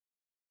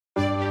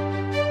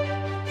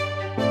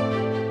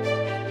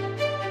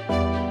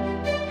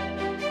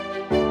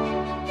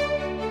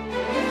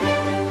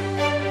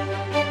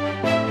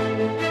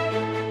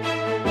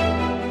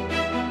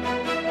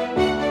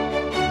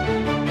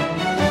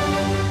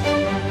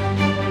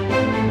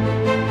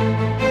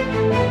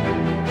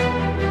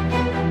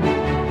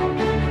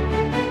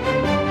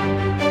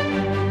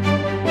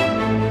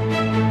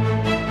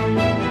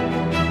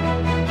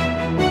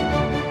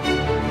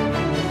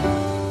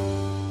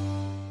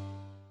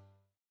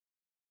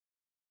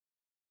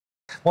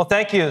Well,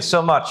 thank you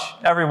so much,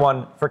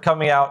 everyone, for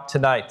coming out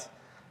tonight.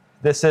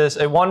 This is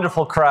a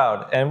wonderful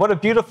crowd, and what a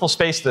beautiful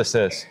space this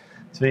is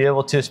to be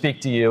able to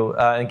speak to you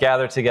and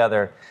gather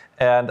together.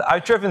 And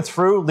I've driven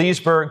through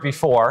Leesburg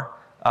before.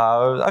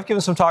 I've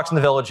given some talks in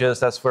the villages.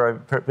 That's where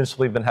I've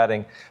principally been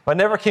heading. But I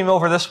never came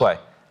over this way.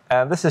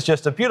 And this is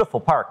just a beautiful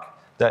park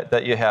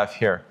that you have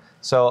here.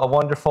 So a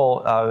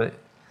wonderful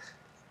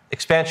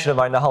expansion of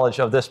my knowledge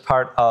of this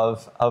part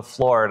of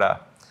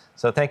Florida.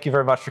 So thank you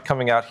very much for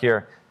coming out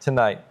here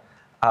tonight.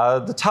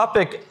 The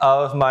topic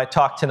of my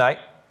talk tonight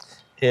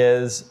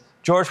is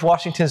George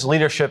Washington's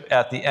leadership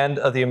at the end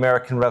of the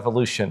American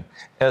Revolution,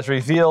 as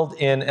revealed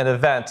in an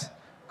event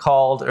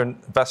called, or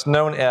best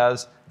known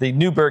as, the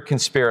Newburgh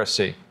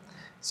Conspiracy.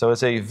 So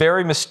it's a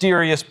very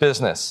mysterious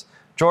business.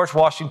 George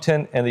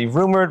Washington and the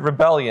rumored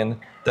rebellion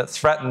that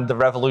threatened the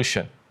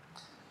revolution.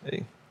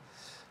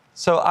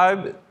 So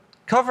I'm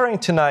covering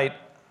tonight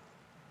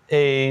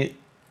a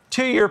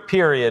 2-year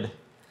period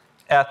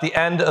at the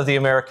end of the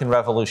American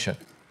Revolution.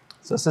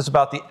 So this is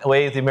about the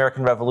way the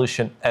American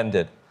Revolution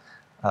ended.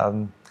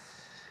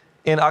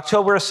 In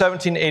October of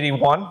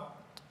 1781,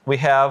 we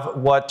have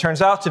what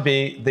turns out to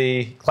be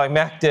the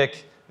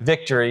climactic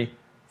victory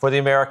for the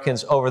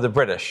Americans over the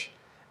British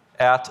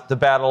at the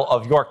Battle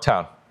of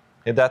Yorktown.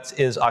 And that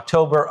is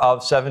October of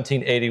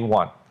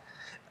 1781.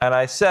 And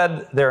I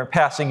said there in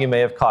passing, you may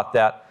have caught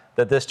that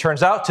this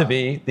turns out to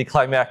be the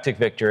climactic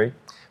victory,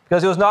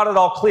 because it was not at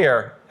all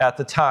clear at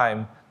the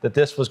time that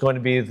this was going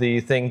to be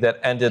the thing that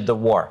ended the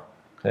war.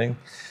 Okay?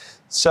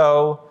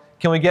 So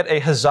can we get a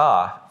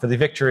huzzah for the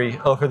victory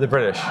over the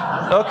British?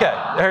 Okay,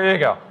 there you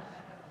go.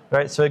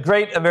 Right, so a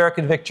great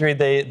American victory.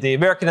 The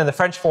American and the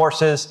French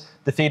forces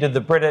defeated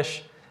the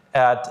British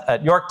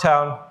at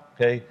Yorktown.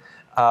 Okay?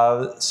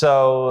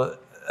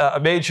 A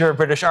major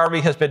British army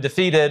has been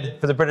defeated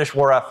for the British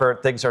war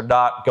effort. Things are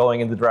not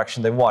going in the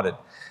direction they wanted.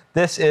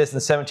 This is in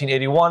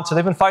 1781, so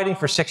they've been fighting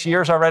for 6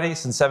 years already,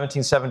 since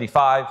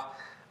 1775,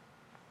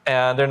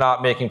 and they're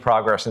not making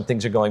progress, and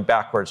things are going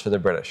backwards for the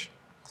British.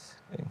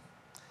 Okay.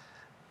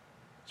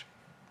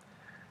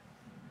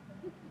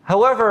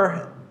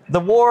 However, the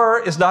war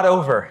is not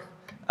over,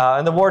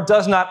 and the war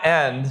does not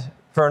end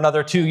for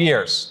another 2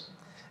 years.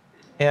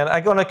 And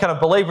I'm going to kind of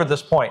belabor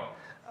this point,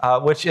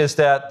 which is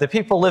that the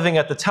people living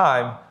at the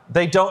time,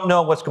 they don't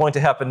know what's going to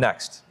happen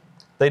next.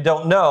 They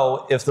don't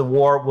know if the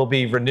war will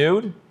be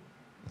renewed,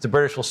 if the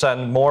British will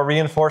send more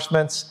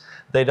reinforcements.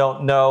 They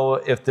don't know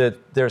if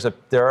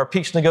there are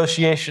peace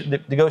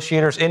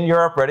negotiators in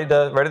Europe ready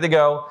to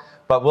go,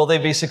 but will they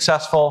be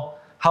successful?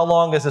 How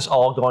long is this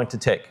all going to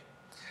take?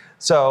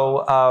 So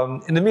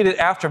in the immediate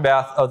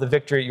aftermath of the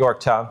victory at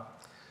Yorktown,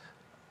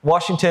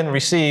 Washington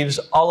receives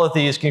all of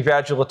these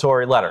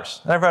congratulatory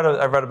letters. And I've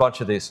read a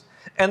bunch of these.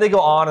 And they go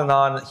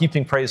on,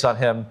 heaping praise on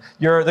him.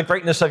 The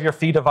greatness of your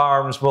feat of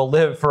arms will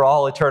live for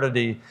all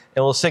eternity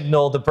and will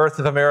signal the birth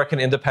of American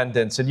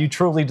independence. And you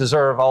truly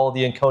deserve all of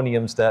the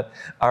encomiums that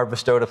are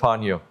bestowed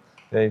upon you.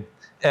 Okay?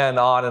 And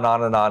on and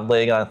on and on,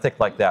 laying on thick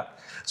like that.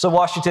 So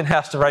Washington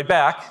has to write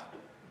back,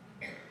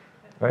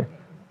 right?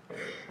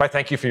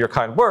 Thank you for your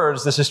kind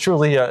words. This is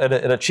truly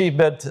an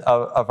achievement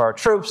of our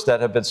troops that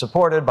have been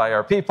supported by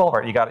our people.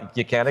 Right?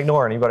 You can't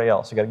ignore anybody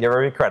else. You got to give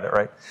everybody credit,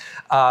 right?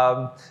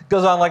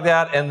 Goes on like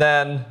that, and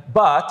then,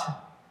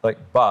 but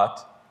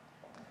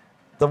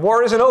the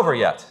war isn't over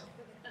yet.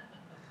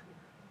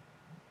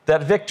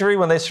 That victory,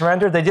 when they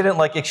surrendered, they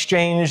didn't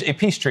exchange a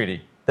peace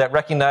treaty that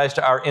recognized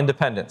our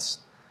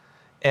independence,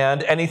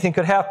 and anything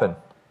could happen.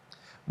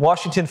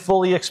 Washington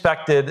fully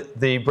expected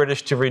the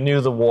British to renew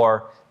the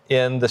war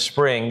in the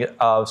spring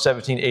of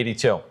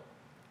 1782.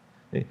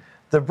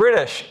 The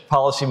British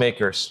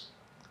policymakers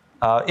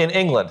in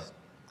England,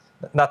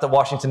 not that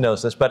Washington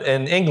knows this, but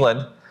in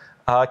England,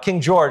 King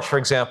George, for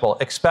example,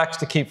 expects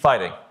to keep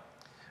fighting.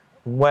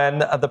 When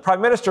the Prime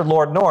Minister,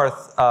 Lord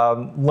North,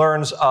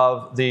 learns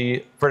of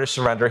the British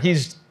surrender,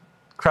 he's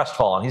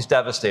crestfallen, he's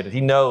devastated.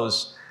 He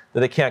knows that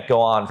they can't go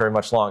on very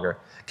much longer.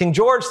 King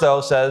George, though,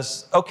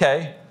 says,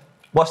 okay,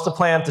 what's the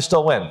plan to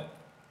still win?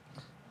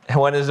 And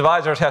when his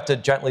advisors have to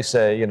gently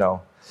say, Your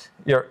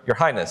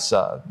Highness,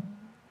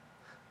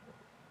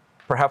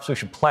 perhaps we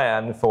should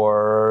plan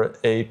for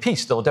a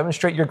peace that will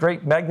demonstrate your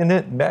great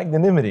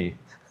magnanimity.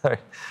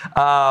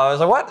 I was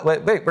like,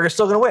 what? Wait, we're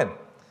still going to win.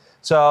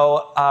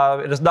 So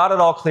it is not at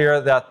all clear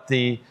that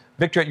the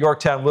victory at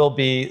Yorktown will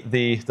be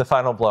the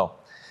final blow.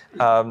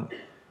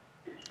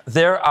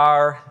 There's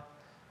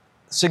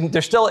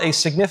still a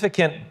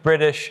significant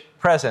British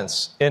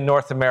presence in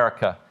North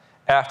America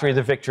after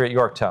the victory at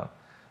Yorktown.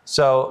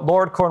 So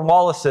Lord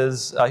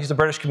Cornwallis's, he's the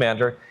British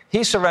commander,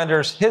 he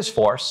surrenders his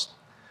force,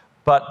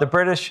 but the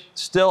British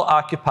still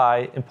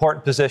occupy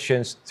important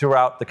positions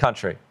throughout the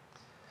country.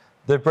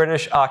 The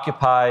British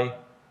occupy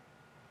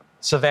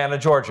Savannah,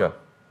 Georgia.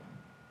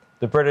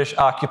 The British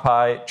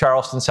occupy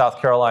Charleston,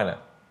 South Carolina.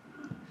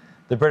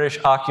 The British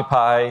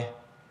occupy, I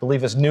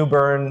believe it's New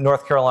Bern,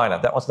 North Carolina.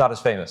 That one's not as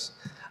famous.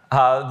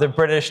 The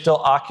British still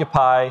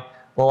occupy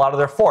a lot of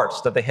their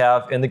forts that they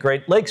have in the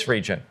Great Lakes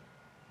region.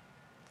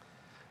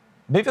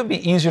 Maybe it would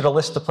be easier to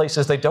list the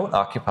places they don't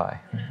occupy.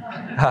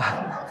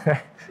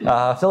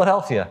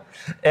 Philadelphia.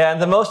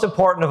 And the most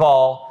important of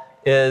all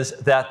is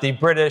that the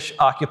British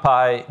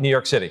occupy New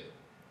York City.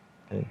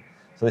 Okay?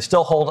 So they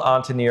still hold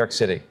on to New York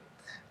City.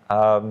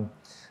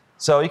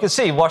 So you can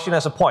see Washington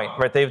has a point,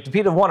 right? They've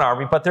defeated one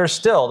army, but there's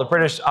still, the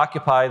British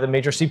occupy the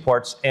major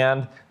seaports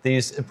and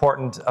these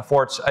important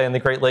forts in the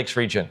Great Lakes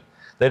region.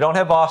 They don't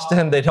have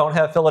Boston, they don't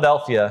have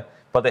Philadelphia,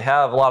 but they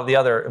have a lot of the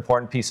other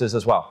important pieces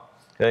as well.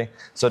 Okay?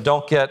 So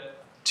don't get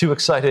too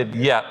excited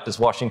yet, is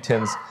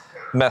Washington's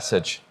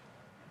message.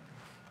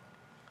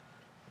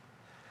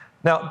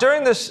 Now,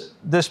 during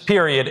this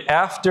period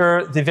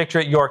after the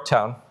victory at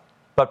Yorktown,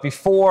 but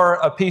before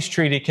a peace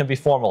treaty can be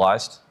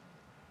formalized,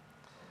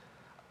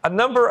 a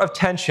number of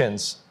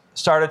tensions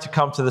started to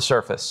come to the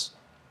surface.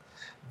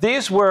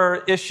 These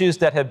were issues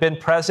that had been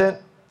present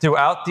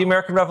throughout the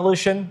American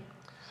Revolution,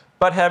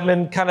 but had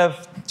been kind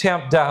of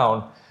tamped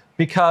down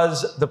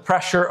because the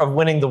pressure of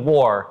winning the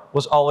war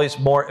was always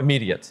more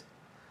immediate.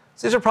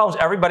 So these are problems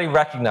everybody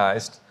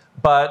recognized,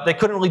 but they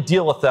couldn't really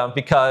deal with them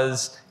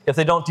because if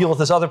they don't deal with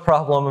this other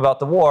problem about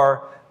the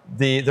war,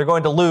 they're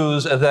going to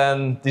lose, and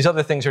then these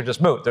other things are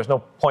just moot. There's no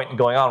point in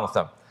going on with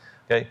them.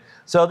 Okay?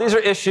 So these are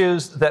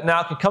issues that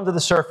now can come to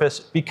the surface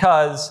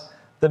because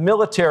the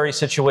military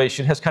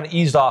situation has kind of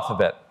eased off a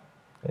bit.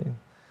 Okay?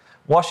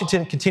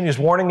 Washington continues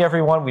warning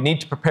everyone we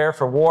need to prepare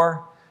for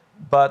war,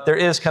 but there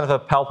is kind of a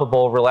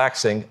palpable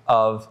relaxing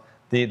of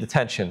the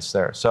tensions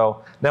there.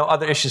 So now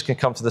other issues can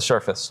come to the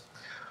surface.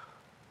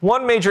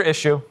 One major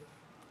issue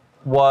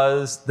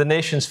was the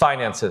nation's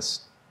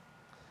finances.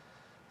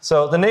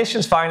 So the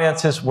nation's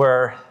finances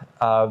were,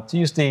 to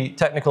use the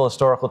technical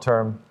historical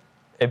term,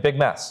 a big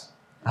mess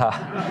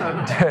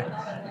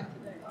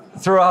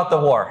throughout the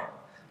war.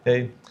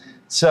 Okay?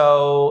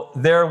 So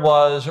there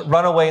was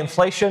runaway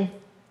inflation.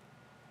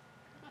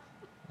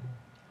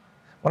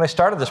 When I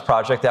started this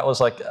project, that was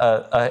like,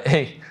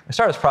 I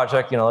started this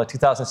project, like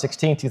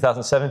 2016,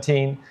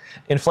 2017.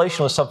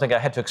 Inflation was something I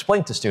had to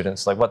explain to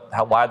students, like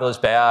why those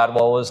bad,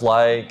 what it was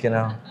like,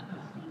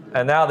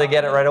 And now they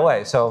get it right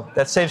away. So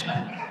that saves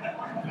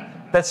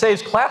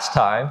class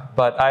time,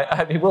 but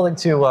I'd be willing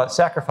to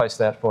sacrifice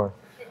that for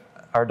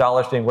our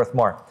dollars being worth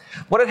more.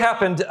 What had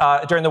happened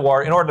during the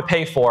war, in order to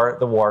pay for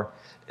the war,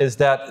 is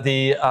that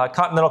the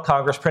Continental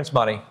Congress prints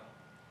money,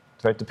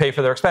 right, to pay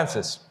for their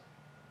expenses.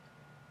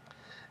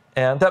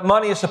 And that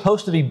money is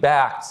supposed to be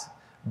backed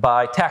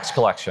by tax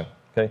collection.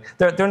 Okay?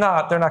 They're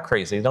not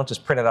crazy. They don't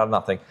just print it out of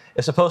nothing.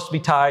 It's supposed to be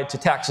tied to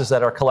taxes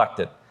that are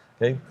collected.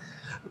 Okay?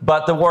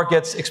 But the war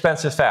gets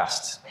expensive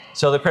fast,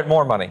 so they print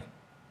more money.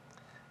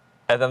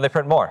 And then they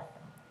print more.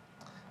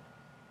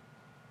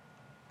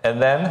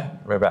 And then,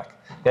 right back.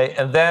 Okay?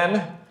 And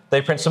then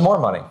they print some more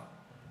money.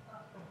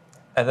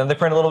 And then they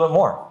print a little bit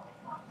more.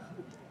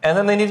 And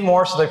then they need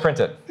more, so they print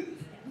it.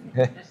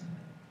 Okay?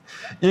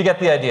 You get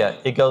the idea.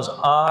 It goes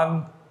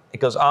on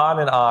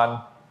and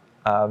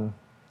on,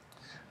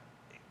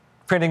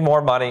 printing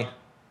more money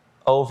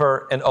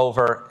over and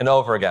over and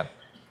over again.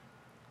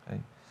 Okay?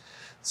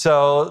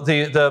 So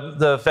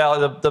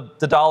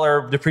the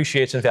dollar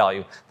depreciates in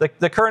value.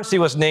 The currency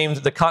was named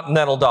the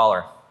Continental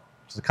Dollar.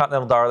 So the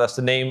Continental Dollar, that's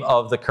the name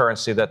of the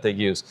currency that they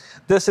use.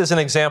 This is an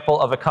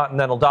example of a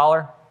Continental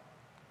Dollar.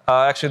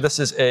 Actually, this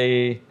is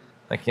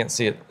I can't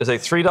see it, is a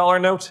 $3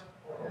 note?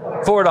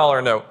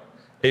 $4 note.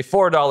 A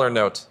 $4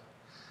 note.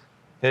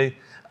 Okay.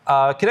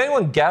 Can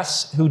anyone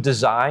guess who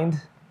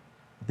designed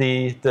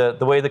the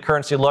way the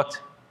currency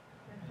looked?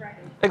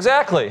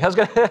 Exactly.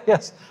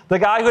 Yes. The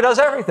guy who does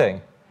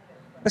everything.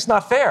 It's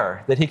not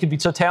fair that he could be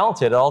so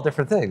talented at all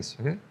different things.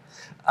 Okay?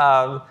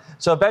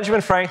 So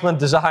Benjamin Franklin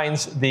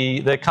designs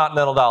the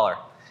Continental Dollar.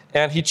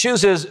 And he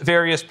chooses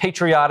various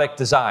patriotic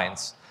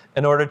designs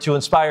in order to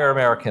inspire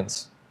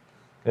Americans.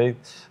 Okay?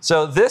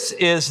 So this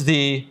is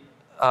the,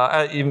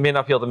 you may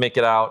not be able to make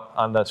it out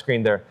on the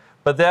screen there,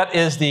 but that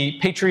is the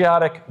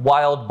patriotic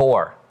wild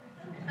boar.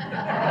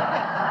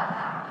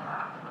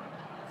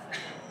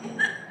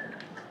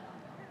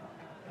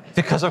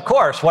 Because of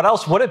course, what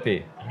else would it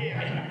be?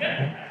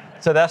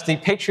 So that's the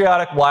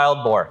patriotic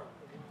wild boar.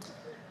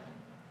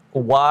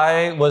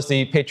 Why was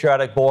the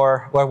patriotic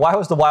boar, or why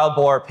was the wild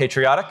boar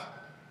patriotic?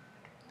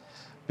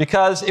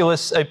 Because it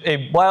was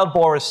a wild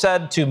boar was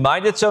said to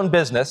mind its own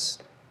business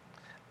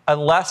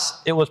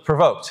unless it was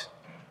provoked.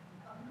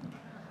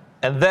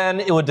 And then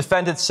it would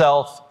defend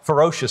itself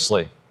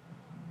ferociously.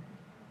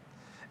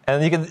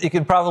 And you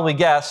can probably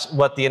guess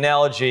what the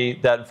analogy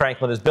that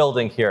Franklin is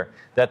building here,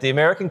 that the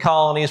American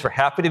colonies were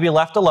happy to be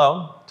left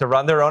alone to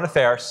run their own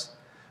affairs,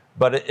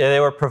 but they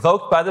were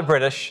provoked by the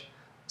British,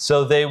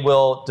 so they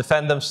will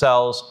defend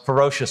themselves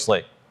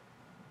ferociously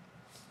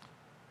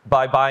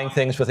by buying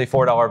things with a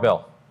 $4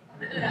 bill.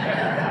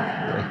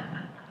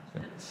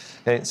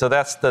 Okay, so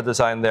that's the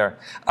design there.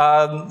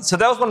 So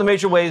that was one of the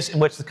major ways in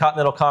which the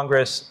Continental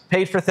Congress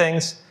paid for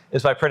things,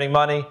 is by printing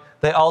money.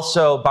 They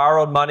also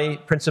borrowed money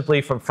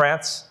principally from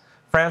France.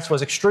 France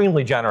was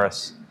extremely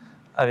generous.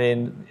 I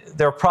mean,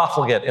 they're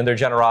profligate in their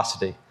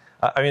generosity.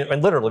 I mean,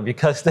 and literally,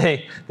 because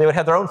they would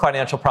have their own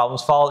financial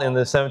problems fall in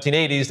the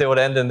 1780s, they would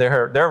end in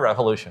their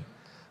revolution.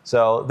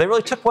 So they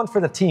really took one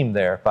for the team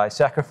there by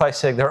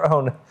sacrificing their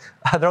own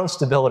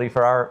stability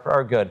for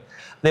our good.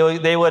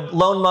 They would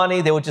loan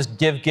money, they would just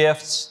give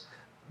gifts.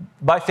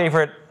 My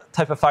favorite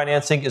type of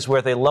financing is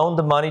where they loaned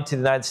the money to the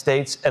United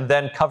States and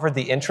then covered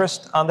the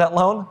interest on that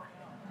loan.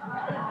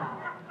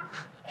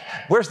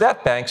 Where's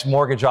that bank's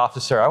mortgage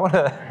officer? I want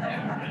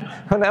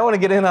to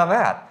get in on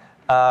that.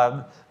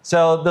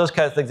 So those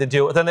kinds of things they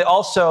do. Then they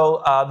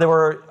also, there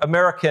were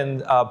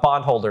American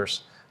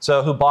bondholders,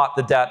 so who bought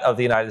the debt of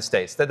the United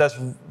States. That's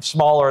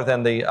smaller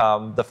than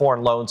the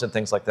foreign loans and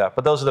things like that.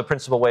 But those are the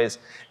principal ways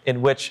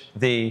in which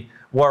the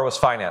war was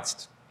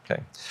financed.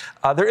 Okay.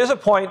 There is a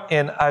point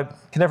in, I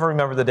can never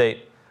remember the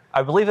date,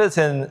 I believe it's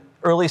in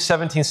early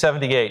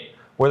 1778,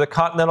 where the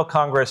Continental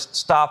Congress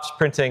stops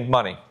printing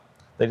money.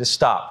 They just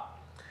stop,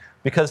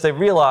 because they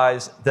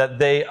realize that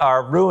they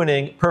are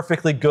ruining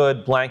perfectly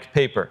good blank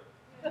paper.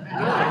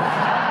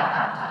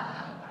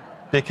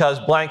 Because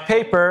blank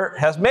paper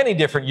has many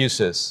different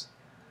uses.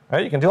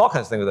 Right? You can do all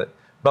kinds of things with it.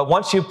 But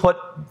once you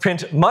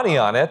print money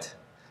on it,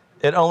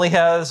 it only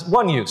has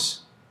one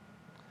use.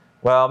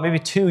 Well, maybe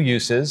two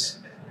uses.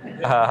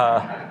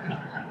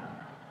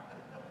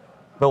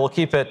 But we'll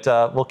keep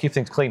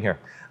things clean here.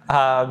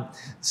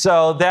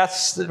 So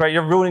that's right.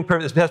 You're ruining paper.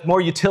 It has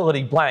more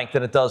utility blank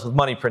than it does with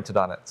money printed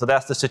on it. So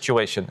that's the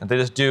situation, and they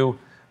just do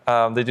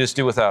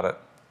without it.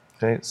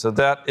 Okay. So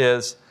that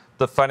is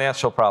the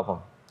financial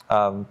problem.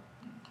 There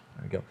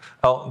we go.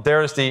 Oh,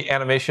 there's the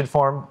animation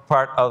form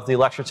part of the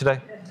lecture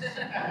today.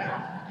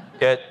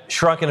 It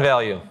shrunk in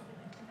value.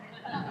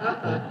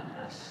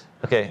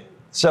 Okay.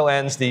 So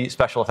ends the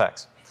special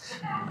effects.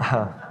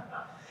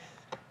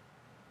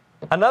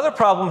 Another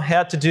problem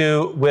had to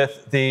do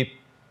with the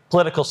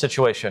political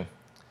situation.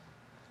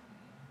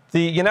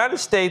 The United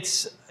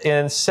States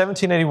in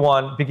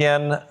 1781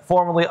 began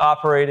formally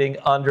operating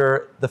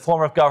under the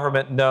form of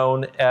government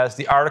known as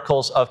the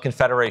Articles of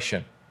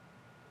Confederation.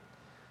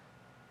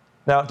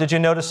 Now, did you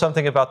notice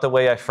something about the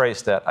way I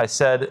phrased that? I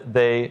said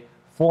they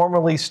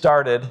formally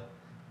started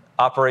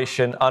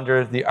operation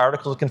under the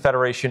Articles of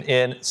Confederation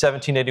in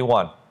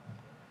 1781.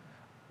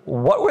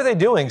 What were they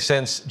doing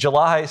since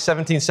July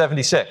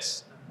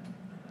 1776?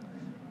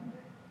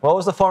 What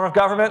was the form of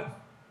government?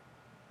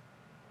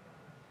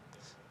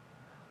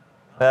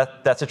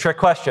 That's a trick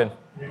question.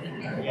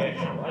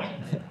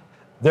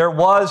 There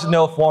was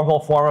no formal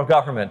form of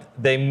government.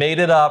 They made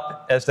it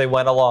up as they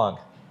went along.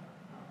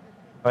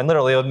 And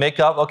literally, they would make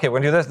up, okay,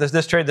 we're going to do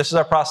this trade, this is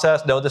our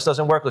process. No, this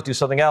doesn't work, let's do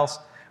something else.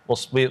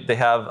 They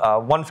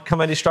have one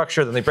committee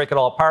structure, then they break it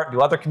all apart,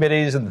 do other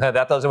committees, and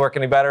that doesn't work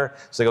any better,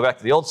 so they go back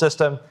to the old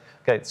system.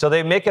 Okay, so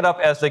they make it up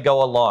as they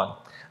go along.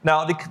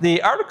 Now,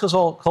 the Articles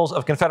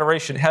of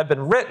Confederation had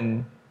been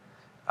written,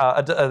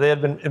 they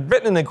had been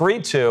written and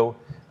agreed to,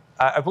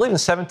 I believe in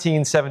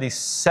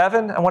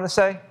 1777, I want to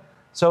say,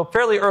 so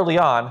fairly early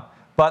on,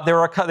 but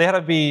they had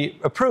to be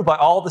approved by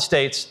all the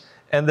states,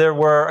 and there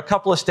were a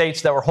couple of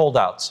states that were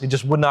holdouts. They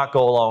just would not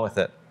go along with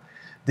it.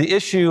 The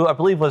issue, I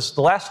believe, was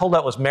the last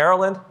holdout was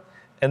Maryland,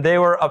 and they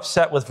were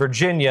upset with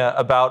Virginia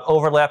about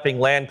overlapping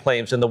land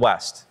claims in the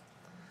West.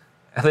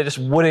 And they just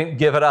wouldn't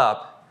give it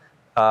up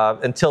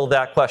until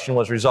that question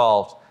was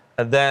resolved.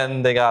 And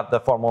then they got the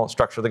formal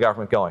structure of the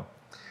government going.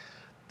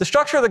 The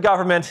structure of the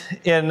government,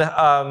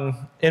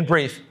 in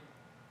brief,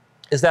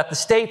 is that the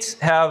states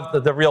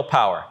have the real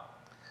power.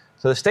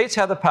 So the states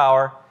have the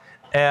power,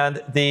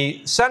 and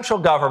the central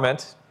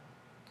government,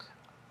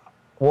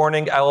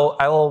 warning, I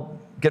will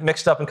get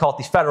mixed up and call it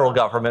the federal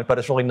government, but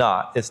it's really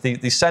not. It's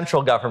the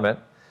central government.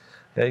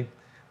 Okay?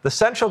 The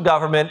central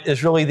government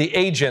is really the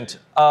agent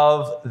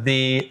of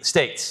the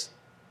states.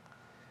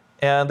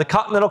 And the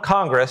Continental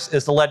Congress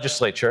is the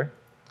legislature,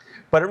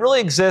 but it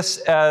really exists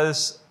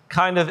as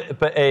kind of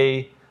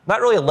not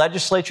really a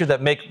legislature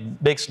that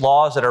makes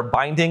laws that are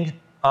binding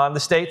on the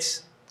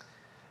states.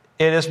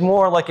 It is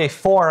more like a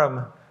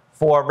forum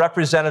for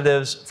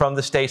representatives from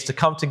the states to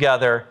come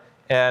together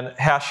and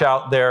hash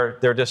out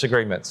their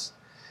disagreements.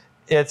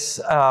 It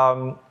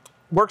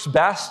works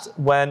best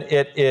when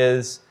it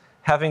is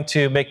having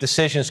to make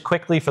decisions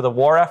quickly for the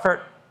war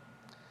effort.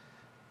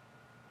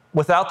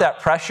 Without that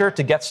pressure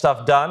to get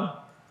stuff done,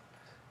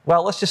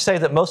 well, let's just say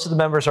that most of the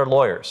members are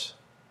lawyers.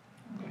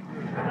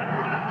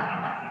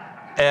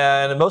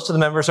 And most of the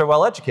members are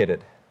well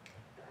educated.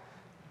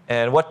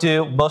 And what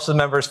do most of the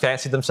members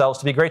fancy themselves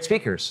to be great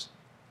speakers?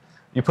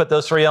 You put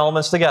those three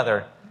elements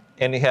together,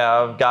 and you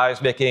have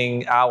guys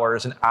making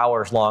hours and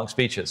hours long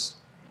speeches.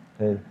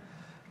 Okay?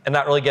 And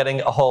not really getting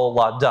a whole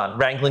lot done,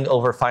 wrangling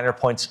over finer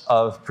points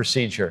of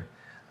procedure.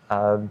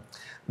 So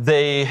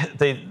they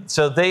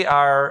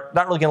are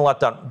not really getting a lot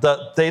done.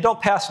 They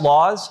don't pass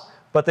laws,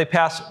 but they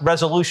pass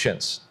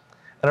resolutions.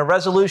 And a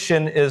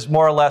resolution is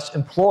more or less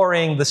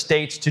imploring the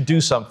states to do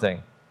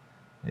something.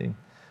 Okay?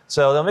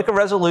 So they'll make a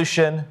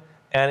resolution,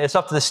 and it's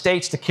up to the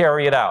states to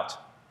carry it out.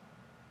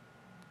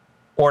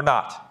 Or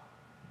not.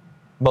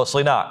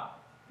 Mostly not.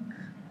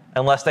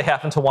 Unless they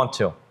happen to want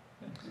to.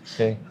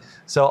 Okay?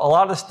 So a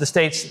lot of the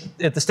states,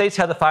 if the states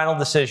had the final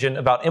decision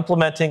about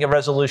implementing a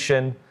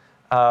resolution,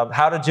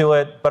 how to do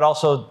it, but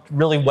also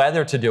really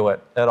whether to do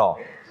it at all.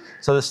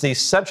 So the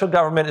central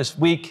government is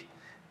weak.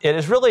 It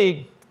is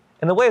really,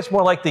 in a way, it's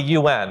more like the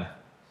UN,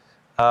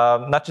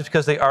 not just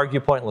because they argue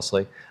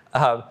pointlessly,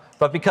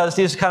 but because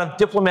these are kind of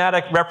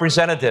diplomatic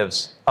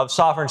representatives of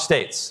sovereign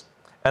states.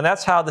 And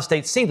that's how the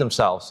states see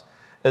themselves,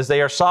 is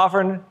they are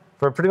sovereign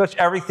for pretty much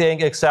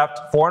everything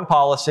except foreign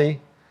policy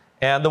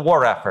and the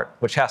war effort,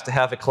 which has to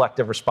have a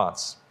collective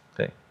response.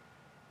 Okay.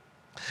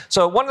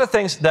 So one of the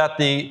things that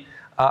the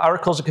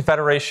Articles of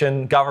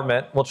Confederation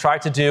government will try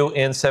to do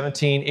in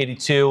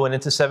 1782 and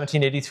into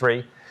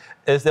 1783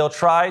 is they'll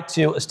try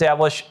to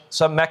establish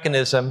some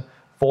mechanism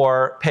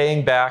for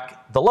paying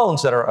back the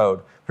loans that are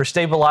owed, for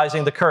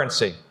stabilizing the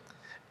currency.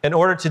 In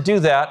order to do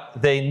that,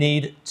 they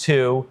need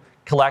to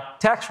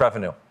collect tax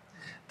revenue.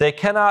 They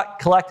cannot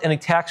collect any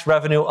tax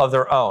revenue of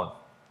their own.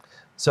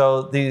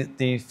 So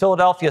the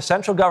Philadelphia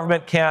central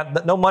government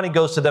can't, no money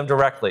goes to them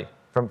directly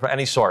from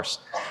any source.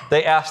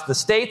 They ask the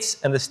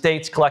states, and the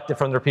states collect it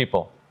from their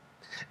people.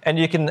 And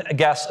you can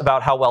guess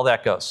about how well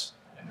that goes.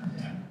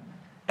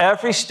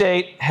 Every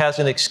state has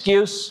an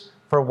excuse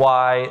for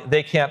why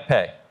they can't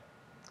pay.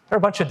 They're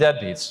a bunch of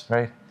deadbeats,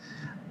 right?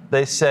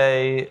 They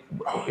say,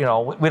 you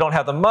know, we don't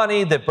have the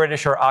money, the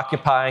British are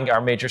occupying our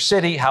major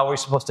city, how are we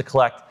supposed to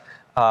collect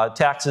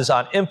taxes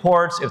on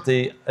imports if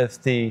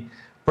the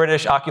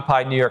British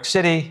occupy New York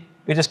City?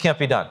 It just can't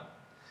be done.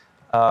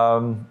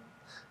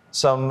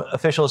 Some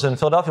officials in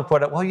Philadelphia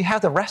pointed out, well, you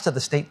have the rest of the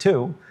state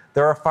too.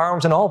 There are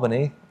farms in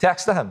Albany,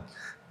 tax them.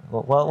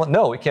 Well,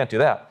 no, we can't do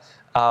that.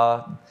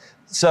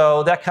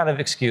 So that kind of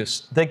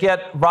excuse. They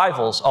get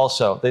rivals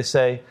also. They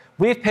say,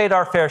 we've paid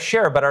our fair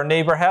share, but our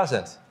neighbor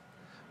hasn't.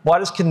 Why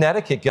does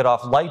Connecticut get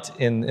off light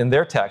in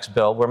their tax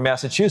bill, where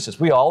Massachusetts,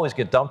 we always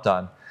get dumped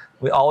on?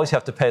 We always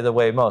have to pay the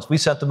way most. We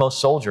sent the most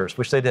soldiers,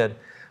 which they did.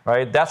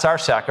 Right? That's our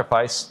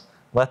sacrifice.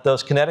 Let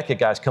those Connecticut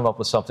guys come up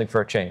with something for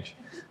a change.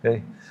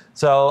 Okay?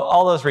 So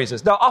all those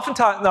reasons. Now,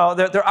 oftentimes, no,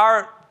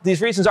 these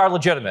reasons are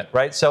legitimate,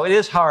 right? So it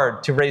is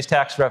hard to raise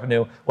tax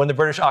revenue when the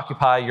British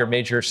occupy your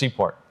major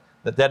seaport.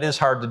 That is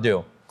hard to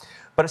do.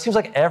 But it seems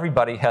like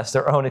everybody has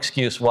their own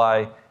excuse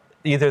why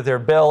either their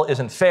bill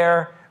isn't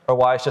fair or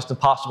why it's just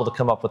impossible to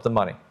come up with the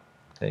money.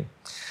 Okay?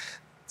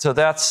 So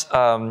that's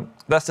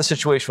the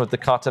situation with the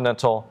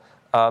Continental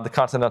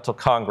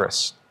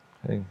Congress.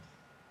 Okay?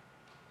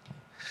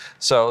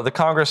 So the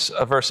Congress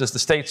versus the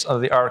states under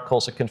the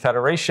Articles of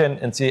Confederation,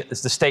 and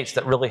it's the states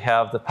that really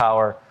have the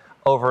power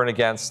over and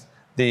against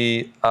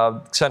the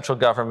central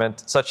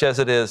government, such as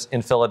it is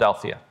in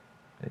Philadelphia.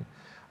 Okay.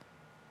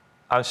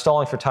 I'm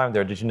stalling for time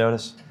there, did you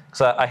notice?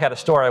 Because I had a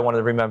story I wanted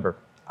to remember.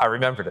 I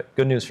remembered it.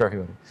 Good news for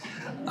everybody.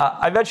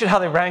 I mentioned how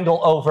they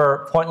wrangle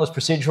over pointless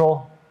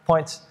procedural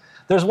points.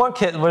 There's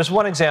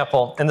one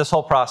example in this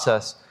whole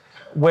process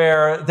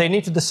where they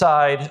need to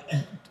decide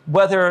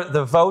whether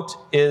the vote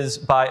is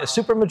by a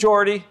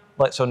supermajority,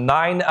 so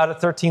 9 out of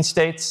 13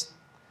 states,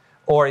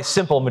 or a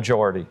simple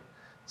majority,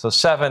 so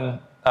 7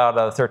 out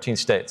of 13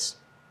 states.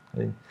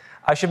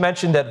 I should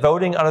mention that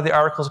voting under the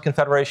Articles of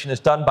Confederation is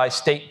done by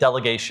state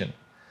delegation.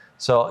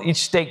 So each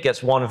state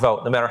gets one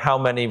vote, no matter how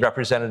many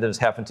representatives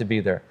happen to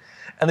be there.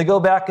 And they go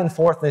back and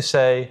forth and they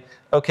say,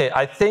 okay,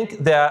 I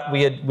think that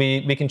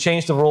we can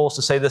change the rules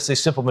to say this is a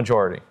simple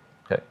majority.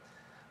 Okay.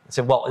 They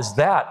say, well, is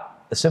that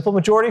a simple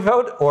majority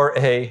vote or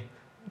a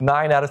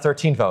 9 out of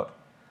 13 vote?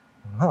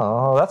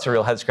 Oh, that's a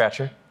real head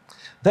scratcher.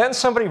 Then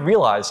somebody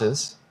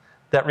realizes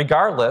that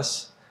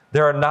regardless,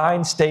 there are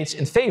 9 states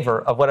in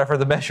favor of whatever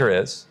the measure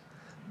is.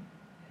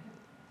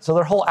 So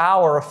their whole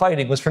hour of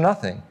fighting was for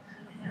nothing,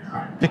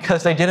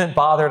 because they didn't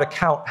bother to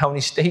count how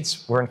many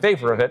states were in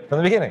favor of it from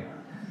the beginning.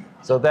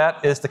 So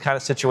that is the kind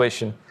of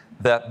situation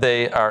that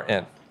they are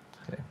in.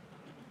 Okay.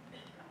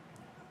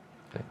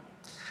 Okay.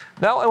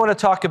 Now I want to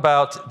talk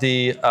about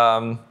the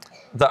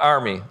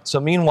Army. So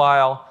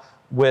meanwhile,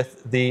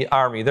 with the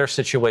Army, their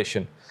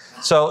situation.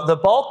 So the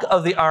bulk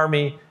of the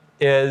Army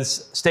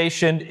is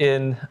stationed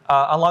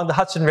along the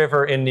Hudson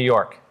River in New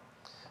York.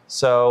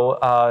 So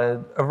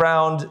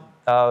around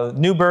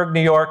Newburgh,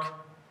 New York.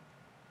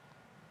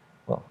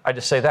 Well, I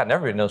just say that and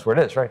everybody knows where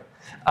it is, right?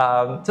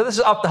 So this is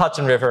up the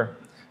Hudson River,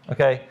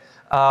 okay?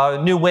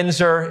 New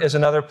Windsor is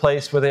another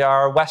place where they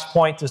are. West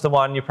Point is the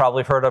one you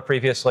probably heard of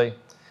previously.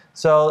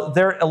 So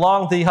they're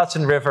along the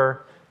Hudson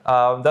River.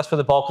 That's where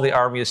the bulk of the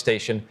Army is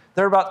stationed.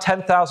 There are about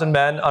 10,000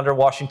 men under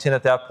Washington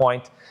at that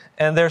point.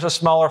 And there's a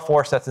smaller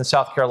force that's in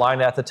South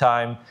Carolina at the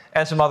time.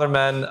 And some other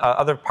men,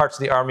 other parts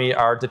of the Army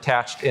are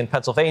detached in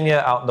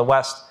Pennsylvania, out in the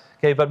west.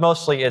 Okay, but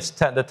mostly it's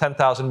the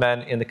 10,000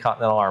 men in the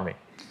Continental Army.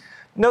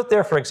 Note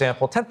there, for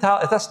example,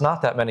 10,000, that's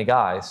not that many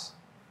guys.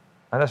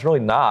 And that's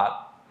really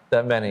not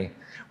that many.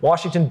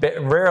 Washington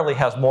rarely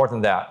has more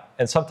than that,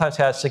 and sometimes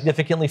has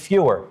significantly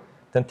fewer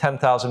than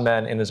 10,000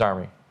 men in his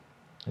army.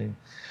 Okay.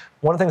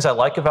 One of the things I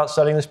like about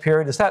studying this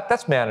period is that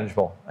that's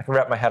manageable. I can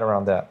wrap my head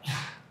around that.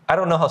 I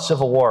don't know how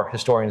Civil War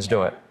historians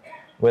do it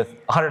with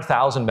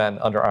 100,000 men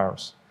under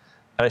arms.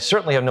 And I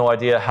certainly have no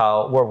idea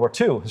how World War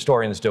II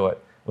historians do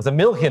it with 1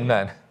 million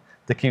men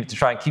to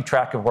try and keep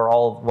track of where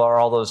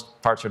all those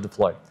parts are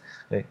deployed.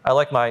 Okay. I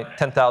like my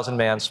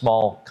 10,000-man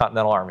small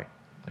Continental Army.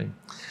 Okay.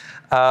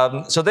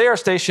 So they are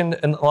stationed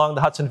along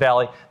the Hudson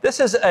Valley. This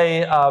is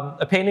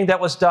a painting that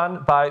was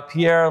done by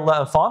Pierre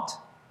L'Enfant.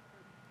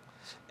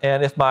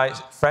 And if my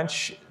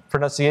French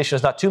pronunciation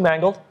is not too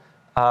mangled,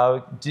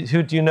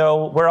 who do you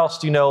know? Where else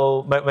do you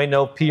know? May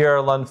know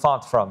Pierre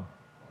L'Enfant from?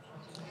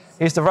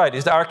 He's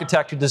the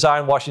architect who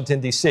designed Washington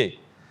D.C.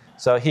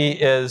 So he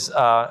is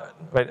a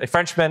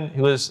Frenchman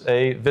who is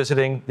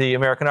visiting the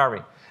American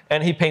Army,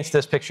 and he paints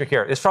this picture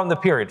here. It's from the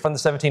period, from the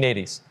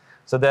 1780s.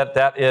 So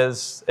that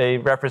is a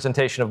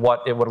representation of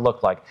what it would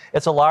look like.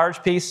 It's a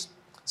large piece,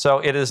 so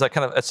it is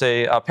it's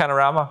a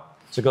panorama.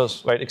 So it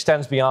goes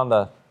extends beyond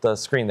the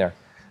screen there.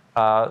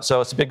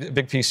 So it's a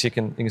big piece you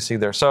can see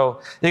there. So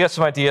you get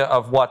some idea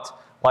of what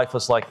life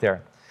was like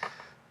there.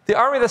 The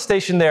army that's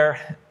stationed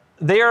there,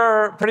 they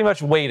are pretty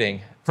much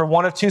waiting for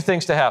one of two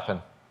things to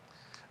happen.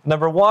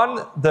 Number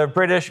one, the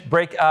British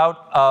break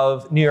out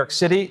of New York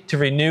City to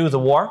renew the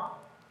war.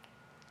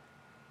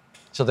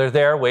 So they're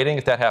there waiting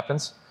if that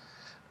happens.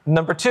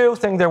 Number two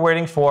thing they're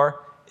waiting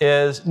for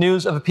is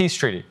news of a peace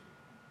treaty.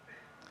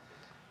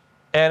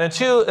 And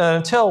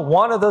until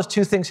one of those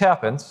two things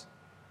happens,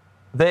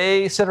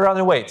 they sit around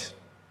and wait.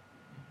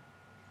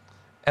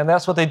 And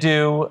that's what they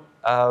do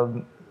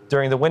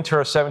during the winter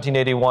of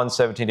 1781,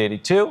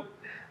 1782.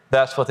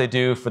 That's what they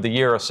do for the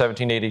year of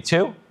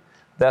 1782.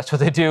 That's what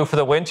they do for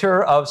the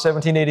winter of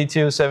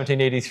 1782,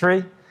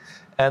 1783.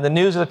 And the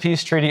news of the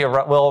peace treaty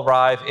will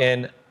arrive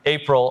in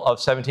April of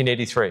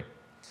 1783.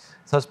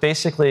 So it's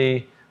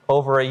basically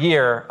over a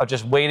year of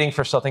just waiting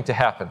for something to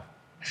happen.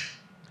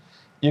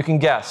 You can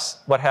guess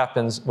what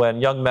happens when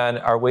young men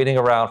are waiting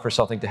around for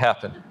something to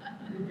happen.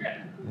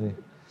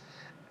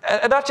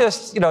 And not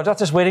just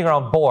waiting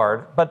around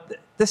bored, but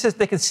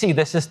they can see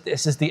this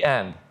is the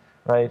end,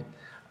 right?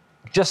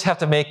 Just have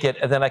to make it,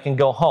 and then I can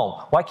go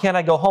home. Why can't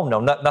I go home? No,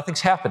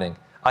 nothing's happening.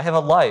 I have a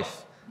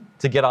life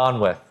to get on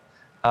with.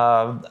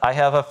 I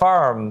have a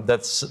farm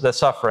that's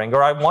suffering,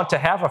 or I want to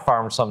have a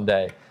farm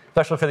someday,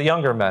 especially for the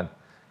younger men.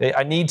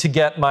 I need to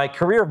get my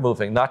career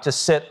moving, not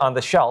just sit on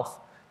the shelf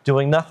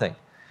doing nothing.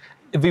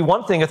 It'd be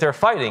one thing if they're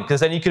fighting,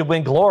 because then you could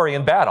win glory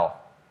in battle.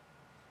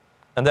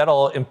 And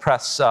they'll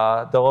impress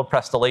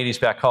the ladies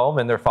back home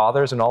and their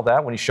fathers and all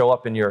that. When you show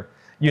up in your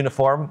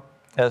uniform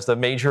as the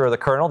major or the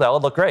colonel, that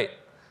would look great.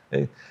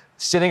 Okay?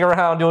 Sitting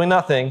around doing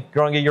nothing,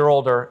 growing a year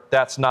older,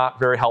 that's not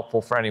very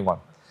helpful for anyone.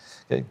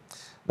 Okay?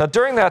 Now,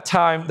 during that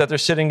time that they're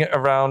sitting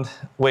around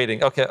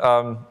waiting, okay,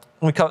 let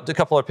me do a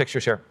couple of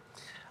pictures here.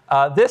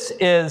 This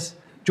is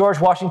George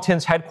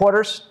Washington's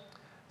headquarters.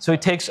 So he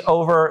takes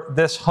over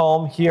this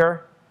home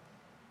here.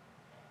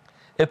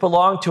 It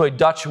belonged to a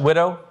Dutch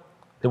widow,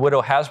 the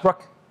widow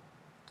Hasbrouck.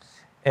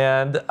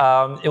 And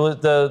it was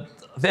the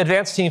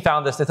advance team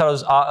found this. They thought it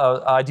was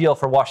ideal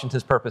for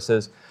Washington's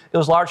purposes. It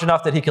was large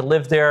enough that he could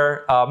live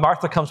there.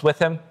 Martha comes with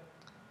him.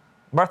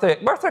 Martha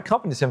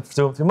accompanies him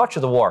through much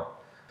of the war.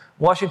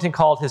 Washington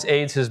called his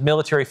aides his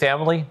military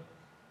family.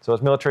 So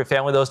his military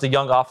family, those are the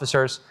young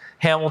officers.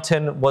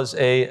 Hamilton was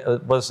a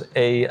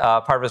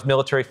part of his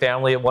military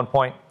family at one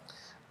point.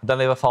 Then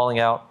they have a falling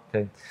out.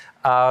 Okay.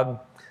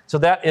 So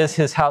that is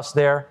his house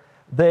there.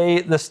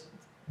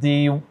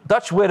 The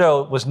Dutch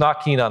widow was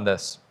not keen on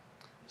this.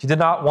 She did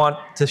not want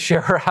to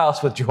share her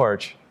house with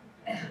George.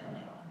 You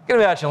can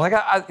imagine,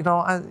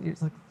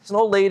 it's an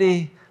old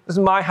lady. This is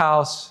my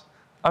house.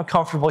 I'm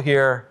comfortable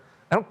here.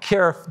 I don't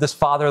care if this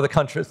father of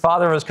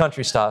his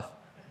country stuff.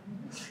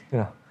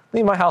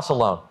 Leave my house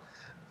alone.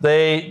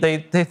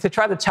 They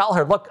tried to tell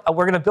her, look,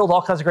 we're going to build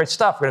all kinds of great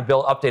stuff. We're going to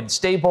build updated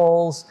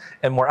stables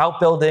and more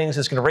outbuildings.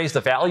 It's going to raise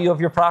the value of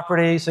your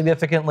property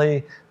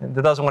significantly. And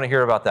they doesn't want to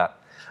hear about that.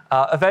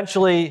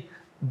 Eventually,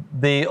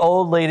 the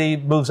old lady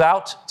moves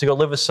out to go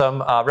live with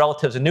some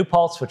relatives in New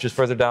Paltz, which is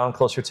further down,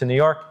 closer to New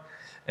York.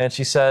 And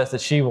she says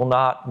that she will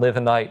not live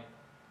a night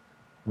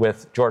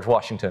with George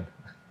Washington.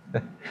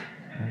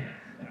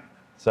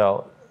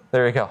 So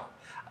there you go.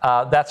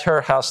 That's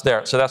her house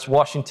there. So that's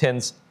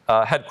Washington's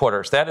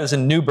headquarters. That is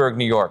in Newburgh,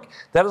 New York.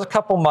 That is a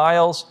couple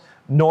miles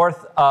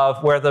north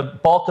of where the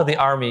bulk of the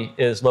army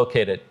is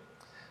located.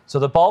 So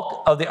the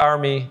bulk of the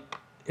army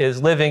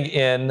is living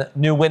in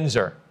New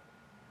Windsor.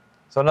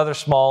 So another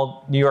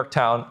small New York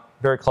town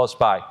very close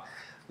by.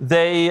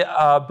 They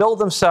build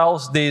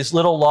themselves these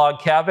little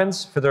log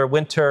cabins for their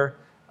winter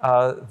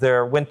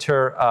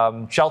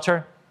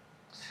shelter.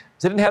 If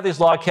they didn't have these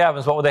log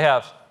cabins, what would they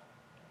have?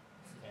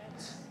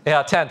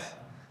 Yeah, a tent.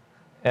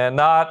 And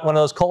not one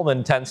of those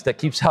Coleman tents that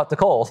keeps out the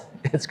cold.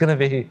 It's going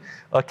to be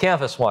a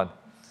canvas one.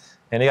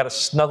 And you got to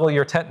snuggle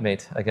your tent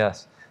mate, I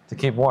guess, to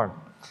keep warm.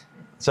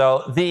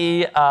 So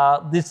these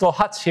little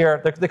huts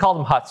here, they call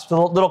them huts,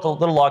 little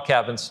log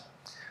cabins.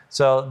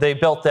 So they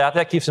built that.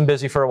 That keeps them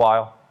busy for a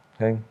while.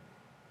 Okay.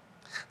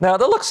 Now, it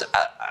looks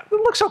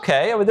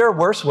okay. I mean, there are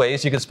worse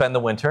ways you could spend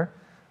the winter.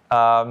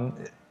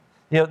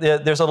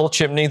 There's a little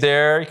chimney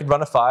there. You could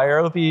run a fire.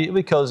 It would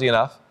be cozy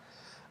enough.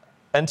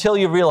 Until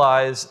you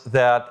realize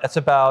that it's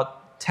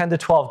about 10 to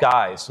 12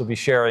 guys would be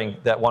sharing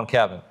that one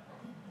cabin.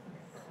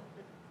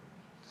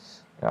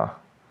 Yeah.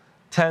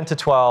 10 to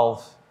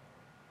 12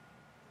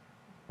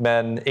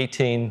 men,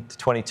 18 to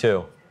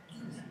 22,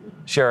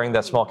 sharing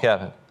that small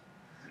cabin.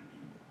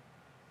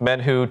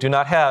 Men who do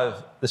not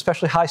have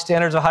especially high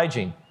standards of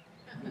hygiene.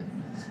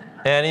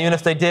 And even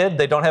if they did,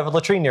 they don't have a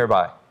latrine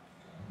nearby.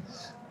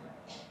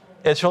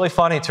 It's really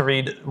funny to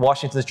read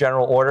Washington's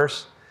general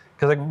orders,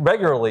 because like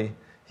regularly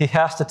he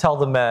has to tell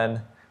the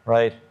men,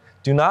 right,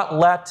 do not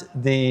let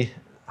the,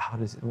 what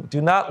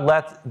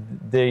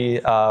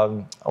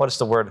is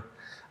the word?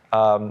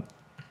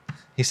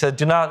 He said,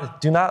 do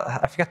not,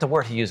 I forget the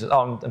word he uses.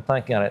 Oh, I'm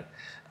blanking on it.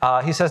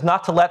 He says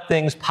not to let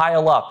things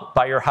pile up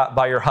by your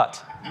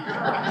hut.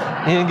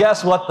 You can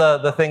guess what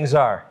the things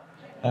are.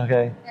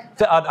 Okay,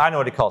 I know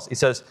what he calls it. He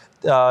says,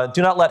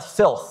 do not let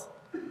filth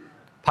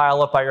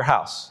pile up by your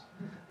house.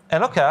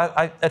 And okay,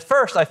 at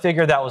first I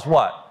figured that was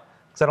what?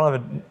 Because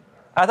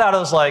I thought it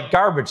was like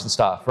garbage and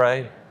stuff,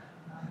 right?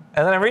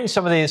 And then I'm reading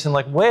some of these and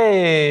like,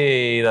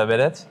 wait a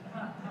minute.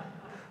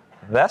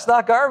 That's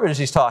not garbage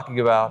he's talking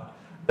about.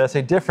 That's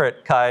a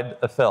different kind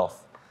of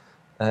filth.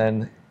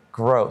 And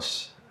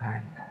gross.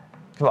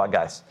 Come on,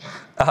 guys.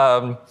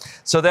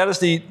 So that is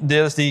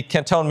the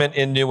cantonment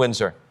in New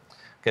Windsor.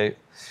 Okay.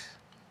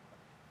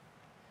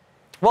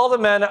 While the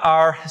men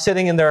are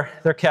sitting in their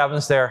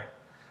cabins there,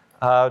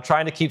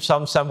 trying to keep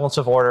some semblance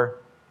of order,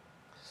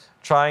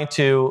 trying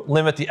to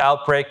limit the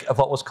outbreak of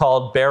what was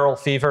called barrel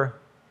fever.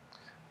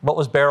 What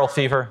was barrel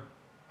fever?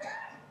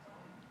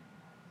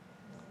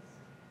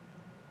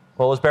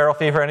 What was barrel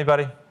fever,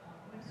 anybody?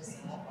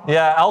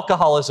 Yeah,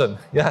 alcoholism,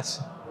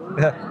 yes.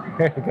 Yeah,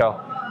 here you go.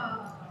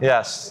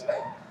 Yes.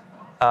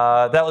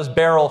 That was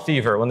barrel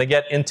fever, when they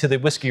get into the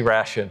whiskey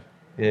ration.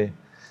 Yeah.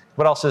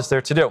 What else is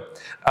there to do?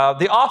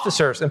 The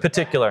officers, in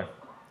particular,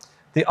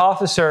 the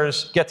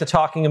officers get to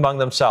talking among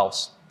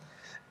themselves.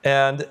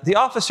 And the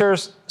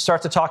officers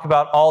start to talk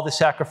about all the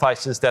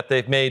sacrifices that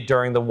they've made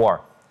during the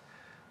war.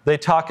 They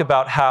talk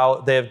about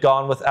how they have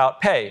gone without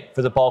pay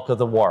for the bulk of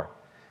the war.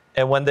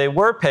 And when they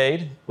were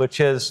paid, which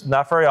is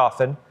not very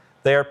often,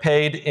 they are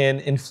paid in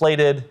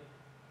inflated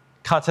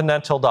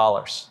continental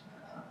dollars.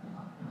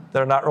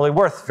 They're not really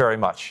worth very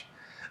much.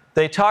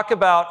 They talk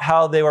about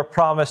how they were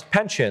promised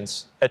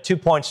pensions at 2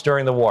 points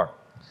during the war.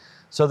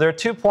 So there are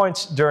 2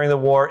 points during the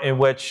war in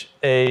which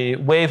a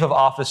wave of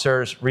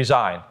officers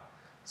resign.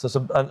 So it's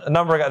a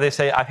number of guys, they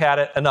say, I've had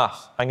it,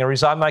 enough. I'm going to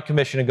resign my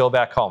commission and go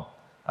back home.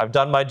 I've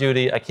done my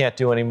duty, I can't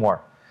do any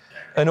more.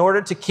 In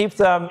order to keep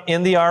them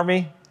in the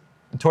Army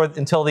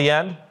until the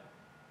end,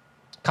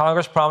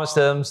 Congress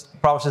promises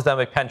them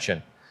a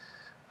pension.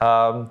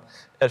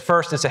 At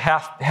first, it's a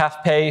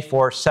half pay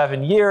for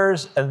 7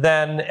 years, and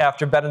then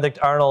after Benedict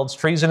Arnold's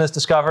treason is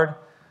discovered,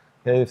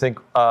 they think,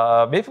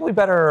 maybe we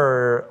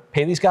better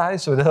pay these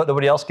guys so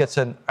nobody else gets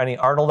any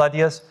Arnold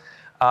ideas.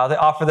 They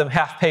offer them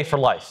half pay for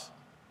life.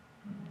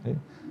 Okay?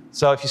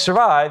 So if you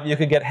survive, you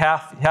could get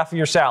half of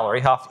your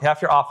salary,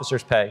 half your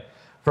officer's pay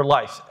for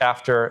life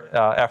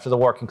after the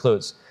war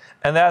concludes.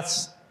 And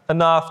that's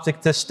enough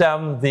to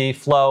stem the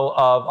flow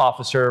of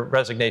officer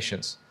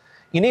resignations.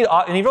 And you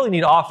really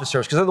need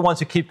officers, because they're the ones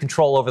who keep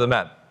control over the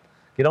men.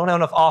 If you don't have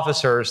enough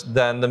officers,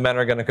 then the men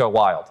are going to go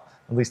wild.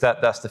 At least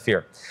that's the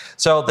fear.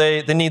 So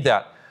they need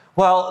that.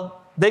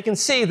 Well, they can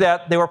see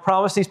that they were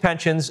promised these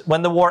pensions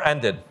when the war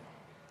ended.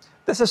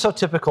 This is so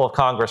typical of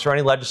Congress or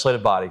any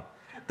legislative body.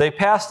 They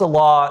pass the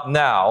law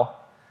now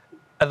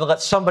and they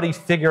let somebody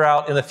figure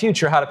out in the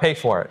future how to pay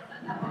for it.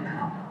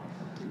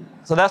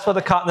 So that's what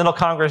the Continental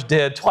Congress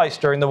did twice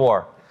during the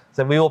war.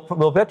 Said,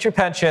 we'll bet your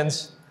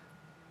pensions,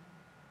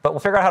 but we'll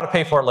figure out how to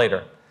pay for it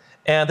later.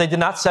 And they did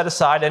not set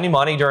aside any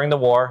money during the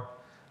war.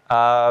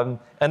 And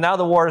now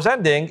the war is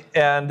ending,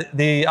 and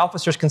the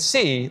officers can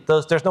see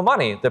there's no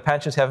money. The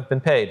pensions haven't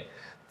been paid.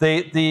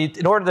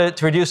 In order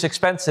to reduce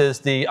expenses,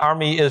 the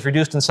Army is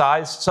reduced in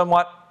size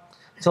somewhat.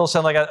 So they'll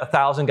send like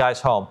 1,000 guys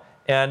home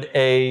and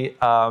a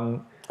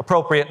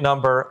appropriate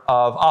number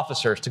of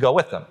officers to go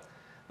with them.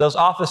 Those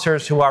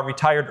officers who are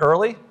retired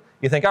early,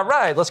 you think, all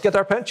right, let's get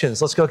our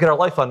pensions. Let's go get our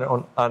life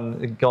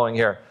on going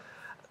here.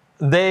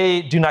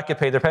 They do not get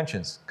paid their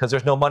pensions because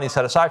there's no money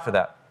set aside for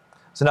that.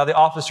 So now the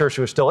officers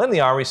who are still in the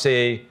Army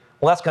say,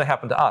 well, that's going to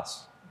happen to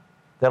us.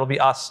 That'll be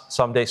us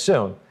someday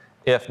soon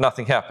if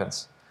nothing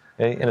happens.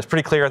 Okay? And it's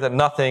pretty clear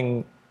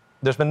that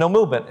there's been no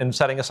movement in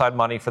setting aside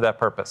money for that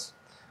purpose.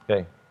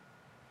 Okay?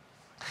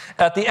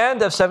 At the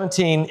end of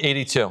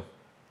 1782,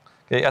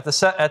 okay, at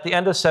the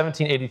end of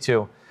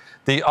 1782,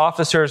 the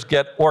officers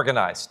get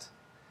organized,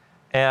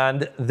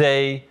 and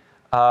they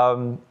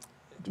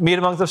meet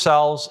among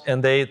themselves,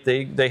 and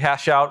they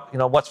hash out,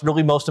 what's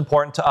really most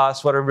important to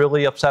us, what are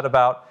really upset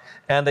about,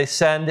 and they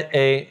send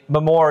a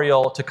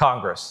memorial to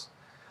Congress.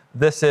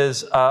 This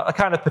is a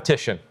kind of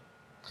petition.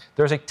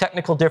 There's a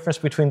technical difference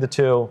between the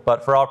two,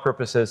 but for our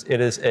purposes, it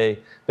is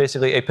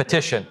basically a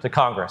petition to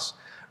Congress,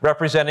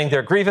 representing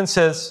their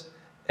grievances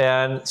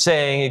and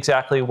saying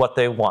exactly what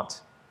they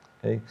want.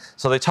 Okay?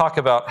 So they talk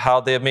about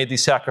how they have made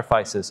these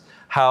sacrifices,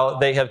 how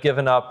they have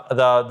given up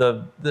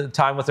the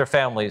time with their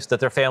families, that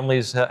their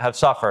families have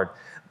suffered.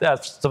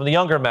 That some of the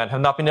younger men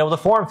have not been able to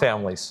form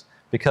families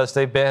because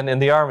they've been in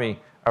the army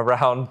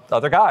around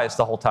other guys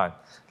the whole time.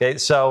 Okay?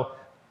 So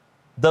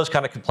those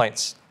kind of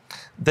complaints.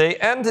 They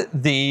end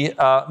the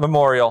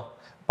memorial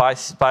by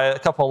a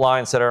couple of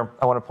lines that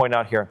I want to point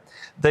out here.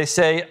 They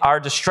say, "Our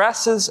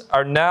distresses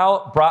are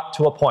now brought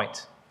to a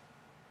point."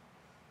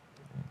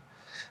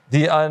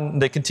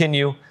 They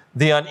continue,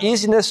 "The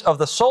uneasiness of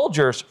the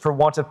soldiers for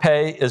want of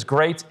pay is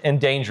great and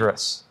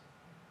dangerous."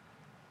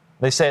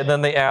 They say,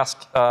 then they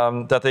ask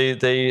that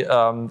they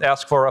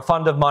ask for a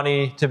fund of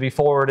money to be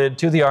forwarded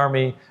to the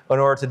army in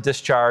order to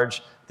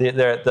discharge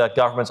the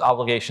government's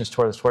obligations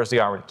towards the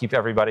army, to keep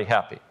everybody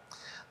happy.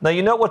 Now,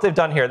 you know what they've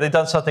done here. They've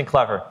done something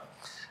clever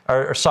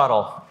or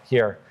subtle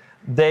here.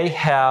 They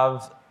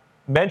have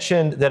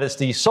mentioned that it's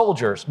the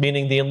soldiers,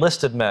 meaning the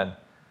enlisted men,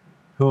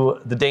 who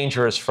the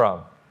danger is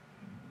from.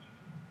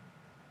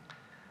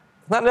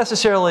 Not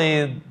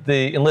necessarily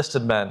the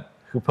enlisted men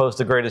who pose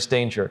the greatest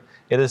danger.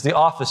 It is the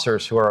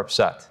officers who are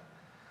upset.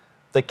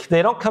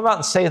 They don't come out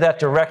and say that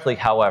directly,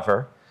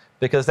 however,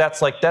 because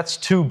that's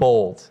too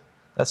bold.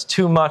 That's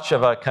too much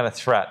of a kind of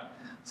threat.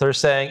 So they're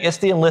saying, it's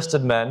the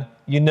enlisted men.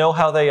 You know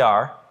how they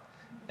are.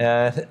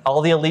 And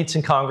all the elites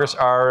in Congress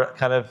are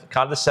kind of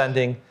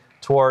condescending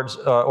towards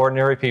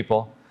ordinary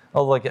people.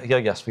 Oh, yeah,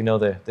 yes, we know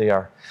they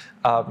are.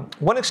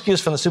 One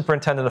excuse from the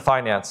superintendent of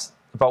finance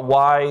about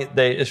why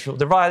they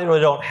really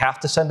don't have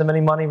to send them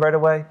any money right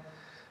away.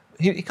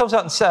 He comes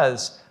out and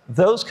says,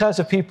 those kinds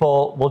of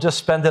people will just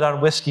spend it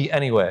on whiskey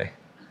anyway.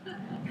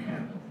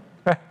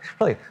 Right?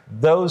 Really,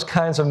 those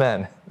kinds of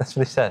men. That's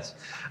what he says.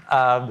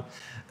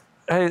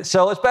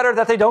 So it's better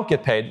that they don't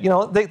get paid. You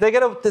know, they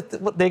get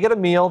a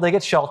meal, they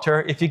get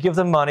shelter. If you give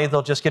them money,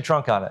 they'll just get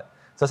drunk on it.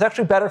 So it's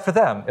actually better for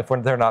them if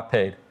they're not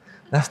paid.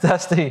 That's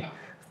the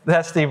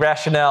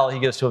rationale he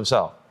gives to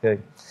himself.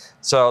 Okay?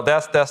 So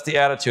that's the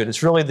attitude.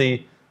 It's really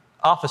the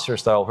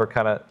officers, though, who are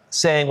kind of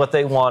saying what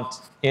they want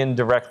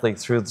indirectly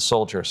through the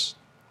soldiers.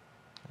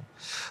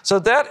 So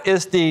that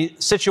is the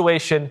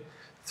situation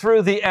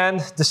through the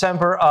end,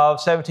 December of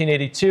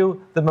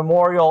 1782. The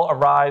memorial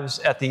arrives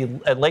at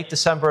late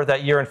December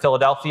that year in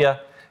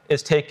Philadelphia.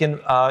 It's taken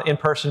in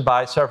person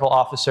by several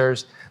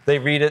officers. They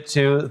read it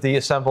to the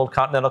assembled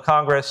Continental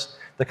Congress.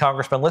 The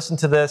congressmen listen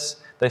to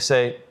this. They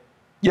say,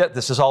 yeah,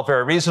 this is all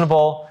very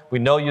reasonable. We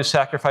know you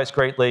sacrificed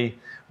greatly.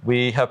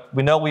 We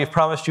know we've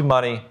promised you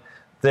money.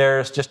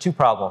 There's just two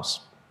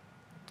problems.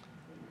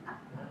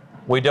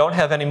 We don't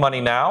have any money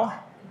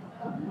now,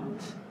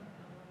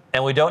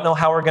 and we don't know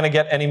how we're going to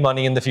get any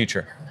money in the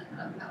future.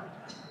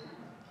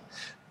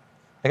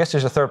 I guess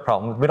there's a third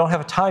problem. We don't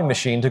have a time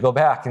machine to go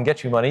back and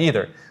get you money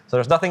either. So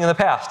there's nothing in the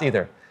past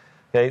either.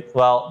 Okay,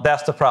 well,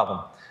 that's the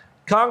problem.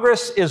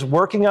 Congress is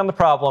working on the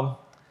problem,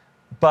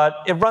 but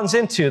it runs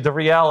into the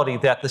reality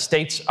that the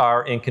states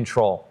are in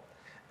control.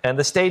 And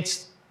the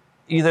states,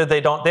 either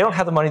they don't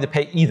have the money to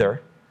pay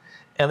either,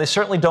 and they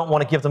certainly don't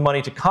want to give the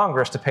money to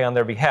Congress to pay on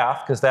their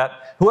behalf, because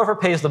whoever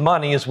pays the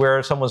money is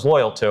where someone's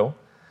loyal to.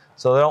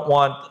 So they don't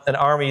want an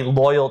army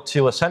loyal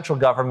to a central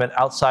government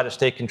outside of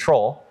state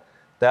control.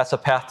 That's a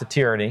path to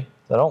tyranny.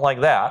 They don't like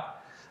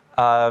that.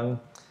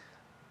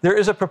 There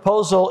is a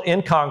proposal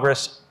in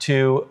Congress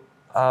to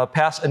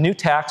pass a new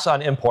tax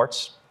on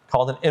imports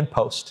called an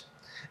impost.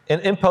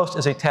 An impost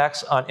is a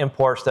tax on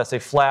imports that's a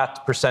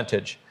flat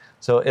percentage.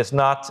 So it's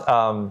not,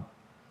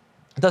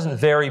 it doesn't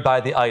vary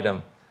by the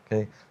item.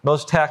 Okay?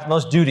 Most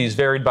duties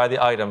varied by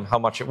the item, how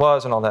much it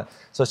was and all that.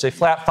 So it's a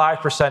flat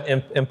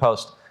 5%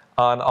 impost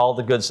on all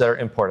the goods that are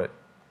imported.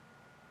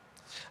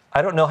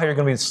 I don't know how you're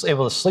going to be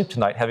able to sleep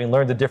tonight, having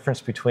learned the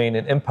difference between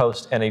an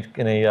impost and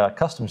a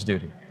customs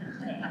duty.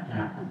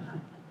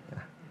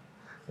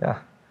 Yeah.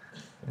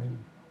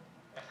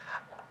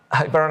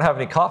 I better not have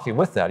any coffee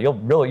with that. You'll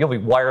be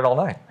wired all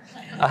night.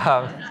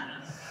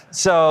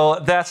 So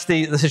that's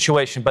the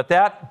situation. But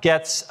that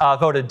gets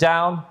voted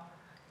down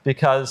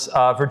because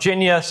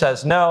Virginia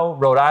says no,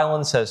 Rhode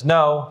Island says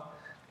no,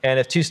 and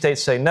if two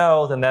states say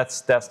no, then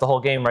that's the whole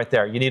game right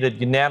there. You need a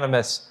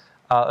unanimous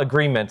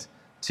agreement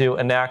to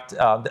enact.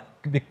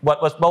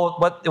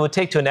 What it would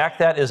take to enact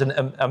that is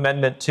an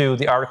amendment to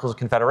the Articles of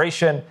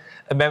Confederation.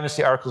 Amendments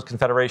to the Articles of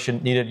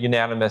Confederation needed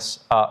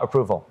unanimous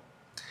approval.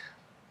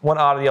 One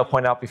oddity I'll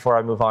point out before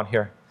I move on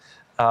here.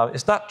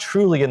 It's not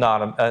truly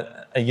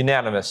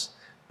unanimous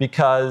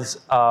because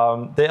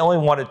they only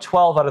wanted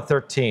 12 out of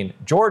 13.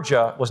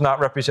 Georgia was not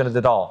represented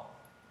at all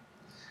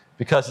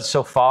because it's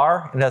so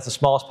far and has the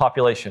smallest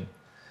population.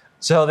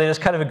 So they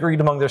just kind of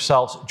agreed among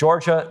themselves,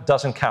 Georgia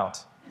doesn't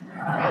count.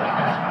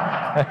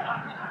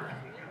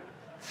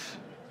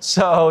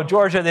 So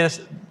Georgia, they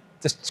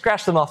just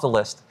scratched them off the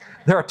list.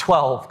 There are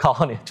 12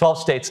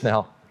 states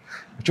now.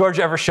 If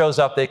Georgia ever shows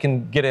up, they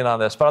can get in on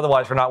this, but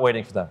otherwise we're not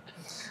waiting for them.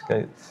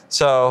 Okay.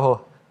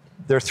 So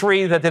there are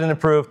 3 that didn't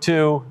approve,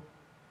 2,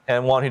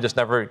 and 1 who just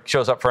never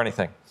shows up for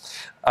anything.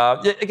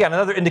 Again,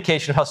 another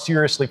indication of how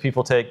seriously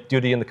people take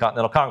duty in the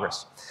Continental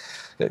Congress.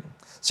 Okay.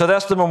 So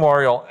that's the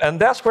memorial. And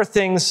that's where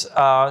things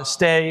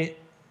stay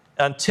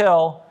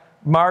until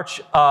March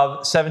of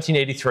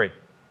 1783.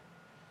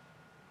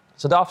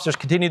 So the officers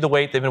continue to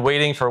wait. They've been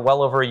waiting for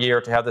well over a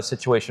year to have the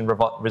situation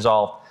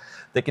resolved.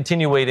 They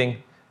continue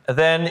waiting. And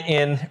then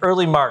in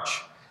early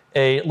March,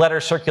 a letter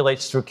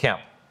circulates through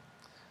camp.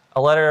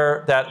 A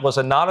letter that was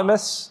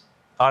anonymous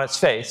on its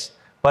face,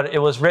 but it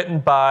was written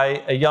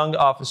by a young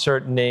officer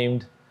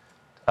named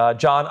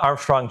John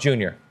Armstrong,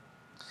 Jr.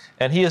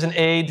 And he is an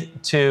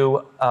aide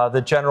to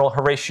the General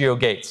Horatio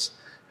Gates,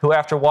 who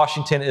after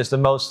Washington is the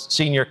most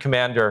senior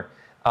commander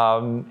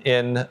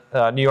in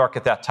New York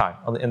at that time,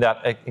 in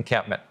that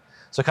encampment.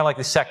 So kind of like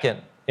the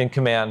second in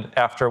command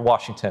after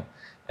Washington.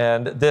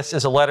 And this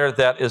is a letter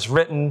that is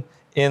written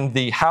in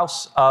the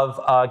house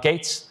of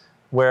Gates,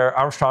 where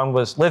Armstrong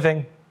was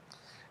living.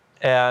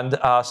 And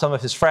some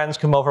of his friends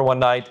come over one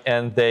night,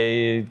 and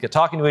they get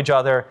talking to each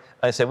other.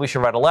 And they say, we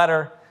should write a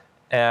letter,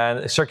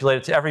 and circulate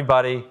it to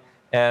everybody.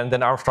 And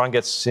then Armstrong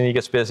gets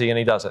busy, and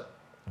he does it.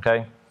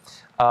 Okay?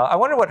 I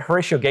wonder what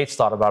Horatio Gates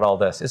thought about all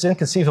this. It's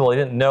inconceivable he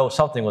didn't know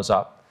something was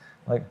up.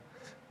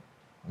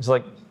 It's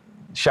like,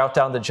 shout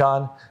down to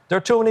John, there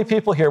are too many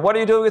people here. What are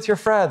you doing with your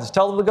friends?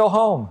 Tell them to go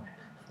home.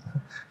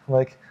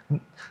 Like,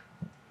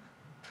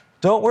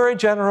 don't worry,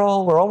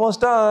 General, we're almost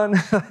done.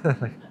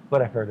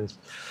 Whatever it is.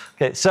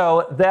 Okay,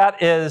 so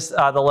that is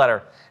the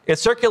letter. It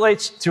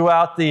circulates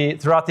throughout the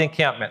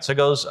encampment. So it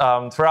goes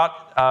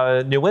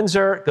throughout New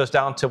Windsor, goes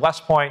down to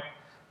West Point,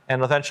 and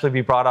will eventually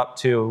be brought up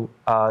to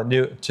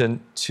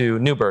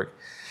Newburgh.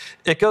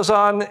 It goes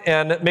on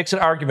and it makes an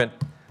argument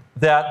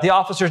that the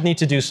officers need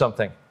to do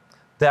something,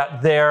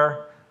 that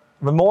their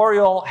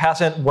memorial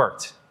hasn't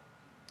worked.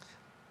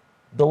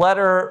 The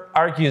letter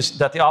argues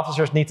that the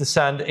officers need to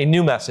send a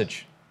new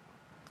message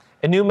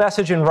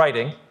in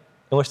writing,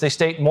 in which they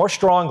state more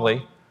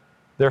strongly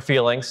their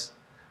feelings,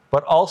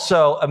 but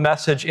also a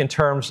message in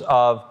terms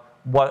of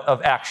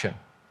action,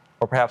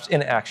 or perhaps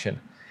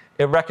inaction.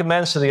 It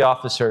recommends to the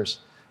officers,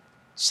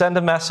 send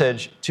a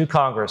message to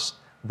Congress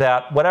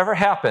that whatever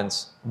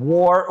happens,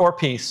 war or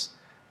peace,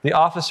 the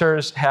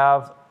officers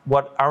have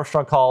what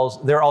Armstrong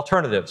calls their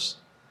alternatives.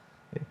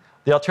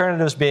 The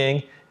alternatives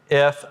being,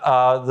 if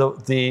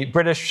the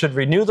British should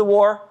renew the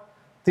war,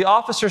 the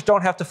officers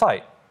don't have to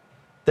fight.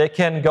 They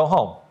can go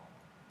home.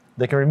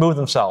 They can remove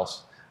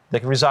themselves. They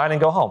can resign and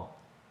go home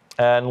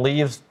and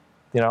leave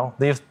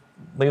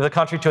the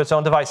country to its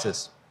own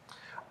devices.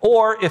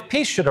 Or if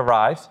peace should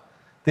arrive,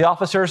 the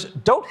officers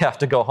don't have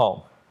to go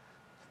home.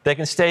 They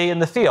can stay in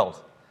the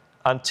field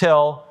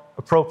until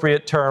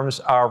appropriate terms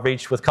are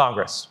reached with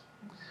Congress.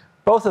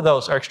 Both of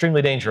those are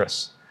extremely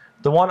dangerous.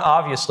 The one,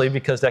 obviously,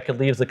 because that could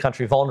leave the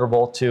country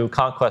vulnerable to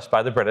conquest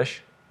by the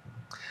British.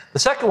 The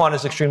second one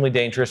is extremely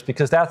dangerous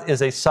because that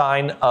is a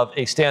sign of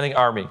a standing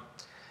army.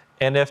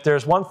 And if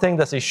there's one thing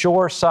that's a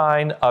sure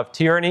sign of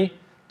tyranny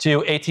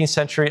to 18th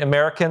century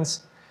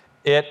Americans,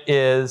 it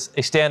is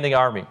a standing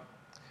army.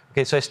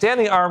 Okay, so a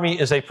standing army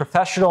is a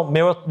professional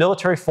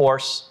military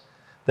force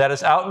that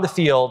is out in the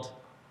field,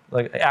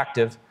 like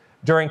active,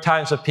 during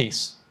times of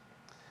peace.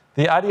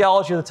 The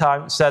ideology of the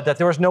time said that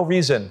there was no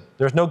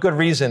good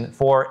reason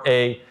for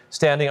a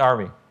standing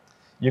army.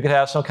 You could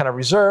have some kind of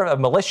reserve, a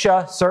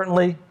militia,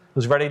 certainly,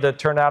 who's ready to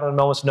turn out on a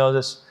moment's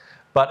notice,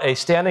 but a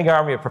standing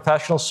army of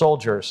professional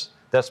soldiers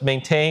that's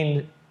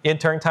maintained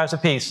during times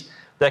of peace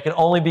that can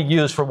only be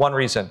used for one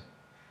reason,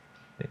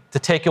 to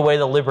take away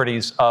the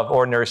liberties of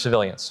ordinary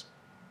civilians.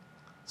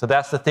 So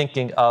that's the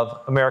thinking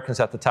of Americans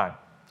at the time.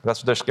 That's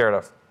what they're scared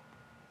of.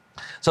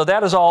 So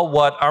that is all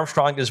what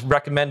Armstrong is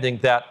recommending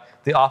that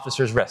the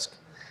officers risk.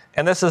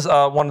 And this is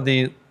one of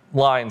the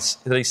lines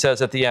that he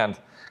says at the end.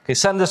 Okay,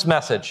 send this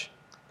message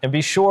and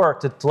be sure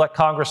to let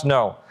Congress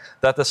know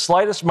that the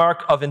slightest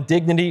mark of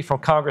indignity from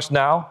Congress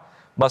now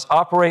must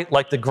operate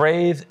like the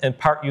grave and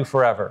part you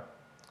forever.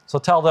 So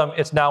tell them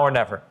it's now or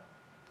never.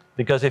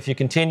 Because if you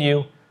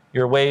continue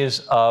your ways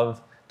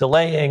of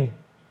delaying,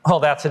 oh,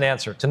 that's an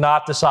answer. To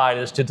not decide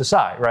is to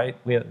decide, right?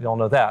 We all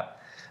know that.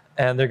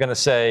 And they're going to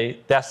say,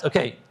 that's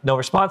okay, no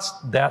response.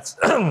 That's,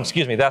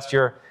 excuse me, that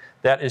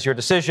is your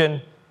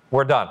decision.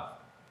 We're done.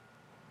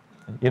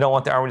 You don't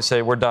want the army to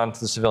say, we're done to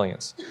the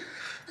civilians.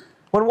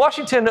 When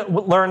Washington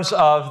learns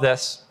of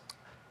this,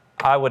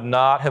 I would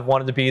not have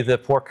wanted to be the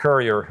poor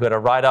courier who had to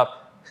ride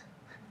up,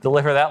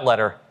 deliver that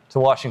letter to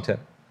Washington.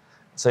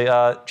 Say,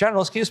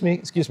 General, excuse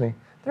me,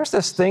 there's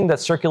this thing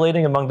that's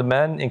circulating among the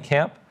men in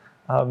camp.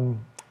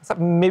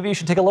 Maybe you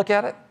should take a look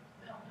at it.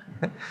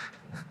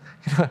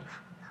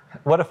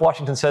 What if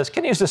Washington says,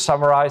 can you just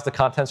summarize the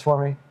contents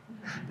for me?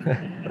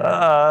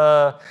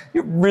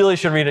 You really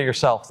should read it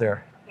yourself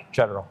there,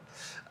 General.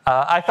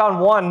 I found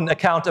one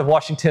account of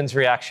Washington's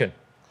reaction,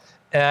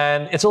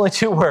 and it's only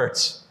 2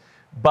 words,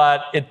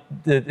 but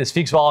it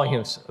speaks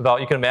volumes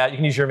about, you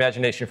can use your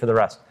imagination for the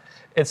rest.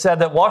 It said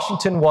that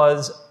Washington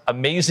was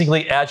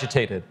amazingly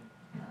agitated.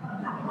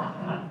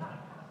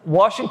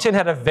 Washington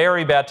had a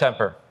very bad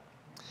temper,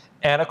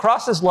 and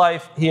across his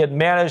life, he had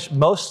managed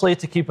mostly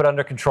to keep it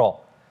under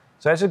control.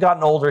 So as he'd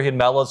gotten older, he'd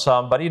mellowed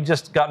some, but he'd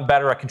just gotten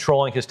better at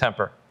controlling his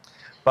temper.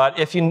 But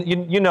if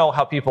you know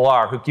how people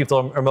are who keep their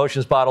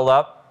emotions bottled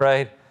up,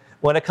 right?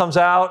 When it comes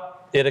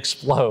out, it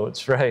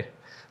explodes, right?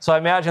 So I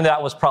imagine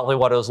that was probably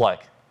what it was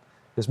like.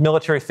 His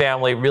military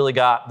family really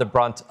got the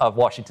brunt of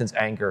Washington's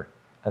anger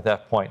at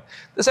that point.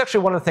 This is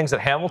actually one of the things that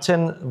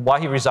Hamilton, why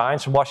he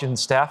resigns from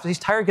Washington's staff, he's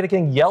tired of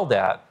getting yelled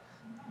at,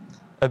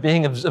 of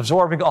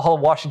absorbing all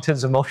of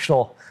Washington's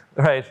emotional,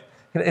 right?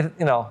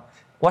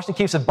 Washington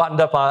keeps it buttoned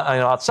up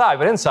outside,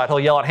 but inside he'll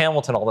yell at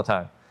Hamilton all the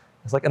time.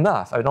 It's like,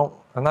 enough,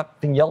 I'm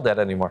not being yelled at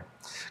anymore.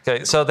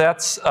 Okay, so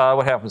that's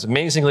what happens,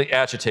 amazingly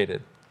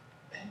agitated.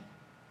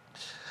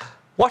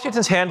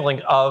 Washington's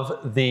handling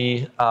of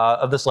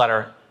this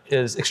letter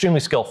is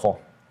extremely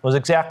skillful. It was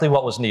exactly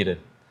what was needed.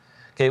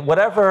 Okay,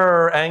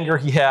 whatever anger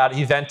he had,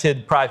 he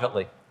vented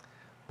privately.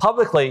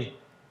 Publicly,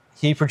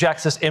 he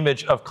projects this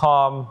image of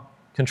calm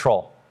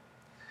control.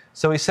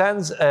 So he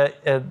sends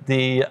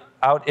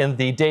out in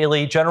the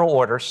daily general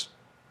orders.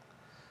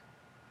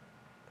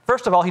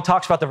 First of all, he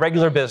talks about the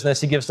regular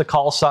business. He gives the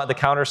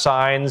counter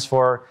signs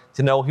to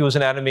know who's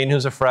an enemy and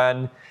who's a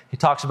friend. He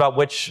talks about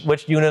which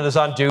unit is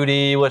on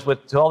duty,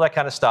 with all that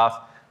kind of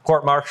stuff.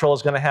 Court martial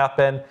is going to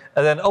happen.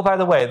 And then, oh, by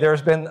the way,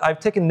 I've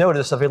taken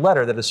notice of a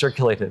letter that is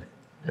circulated.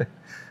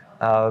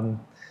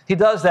 He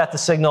does that to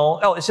signal,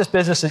 oh, it's just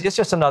business. It's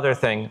just another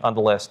thing on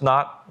the list,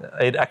 not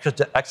an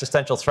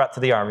existential threat to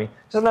the Army.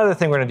 It's another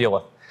thing we're going to deal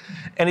with.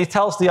 And he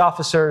tells the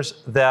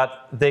officers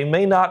that they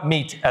may not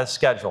meet as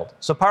scheduled.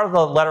 So part of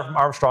the letter from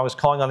Armstrong is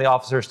calling on the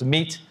officers to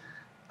meet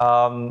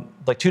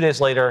like 2 days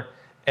later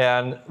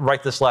and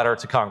write this letter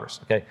to Congress.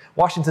 Okay?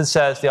 Washington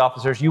says to the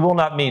officers, you will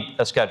not meet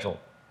as scheduled.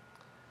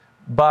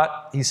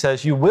 But he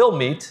says, you will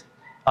meet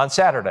on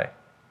Saturday.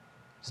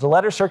 So the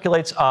letter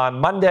circulates on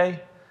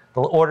Monday.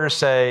 The orders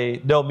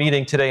say, no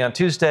meeting today on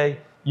Tuesday.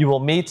 You will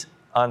meet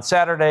on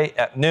Saturday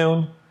at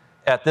noon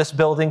at this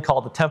building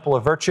called the Temple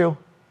of Virtue.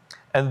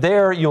 And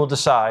there you will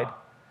decide,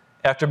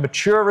 after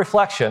mature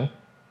reflection,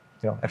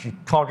 after you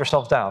calm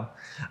yourselves down,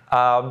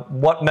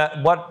 what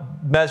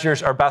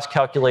measures are best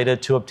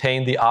calculated to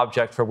obtain the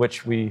object for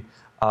which we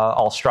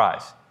all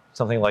strive,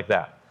 something like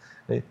that.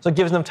 So it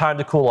gives them time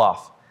to cool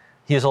off.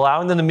 He is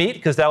allowing them to meet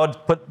because that would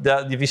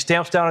if he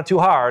stamps down it too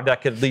hard,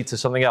 that could lead to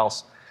something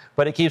else.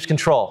 But it keeps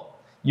control.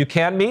 You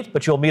can meet,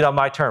 but you'll meet on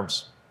my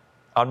terms,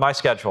 on my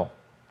schedule,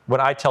 when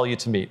I tell you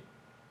to meet.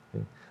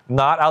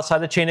 Not outside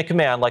the chain of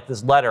command like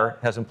this letter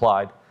has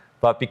implied,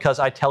 but because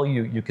I tell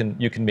you, you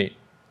can meet.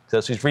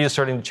 So he's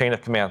reasserting the chain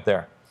of command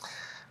there.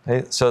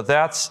 Okay, so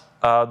that's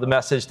the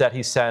message that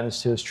he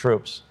sends to his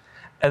troops.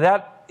 And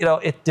that,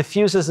 it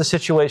diffuses the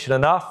situation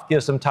enough,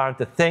 gives them time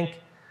to think.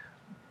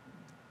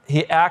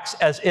 He acts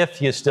as if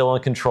he is still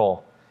in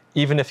control,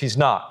 even if he's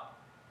not.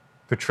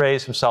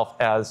 Portrays himself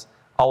as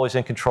always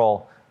in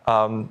control.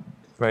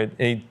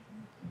 Right?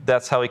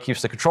 That's how he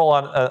keeps the control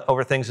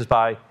over things, is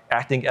by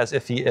acting as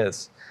if he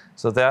is.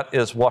 So that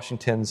is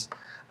Washington's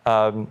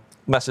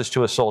message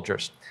to his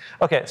soldiers.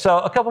 Okay, so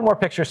a couple more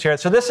pictures here.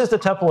 So this is the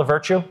Temple of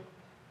Virtue.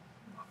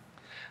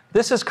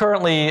 This is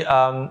currently,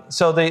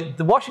 so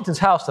the Washington's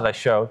house that I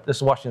showed, this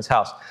is Washington's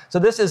house. So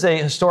this is a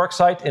historic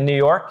site in New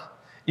York.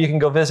 You can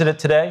go visit it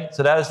today.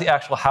 So that is the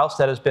actual house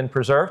that has been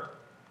preserved.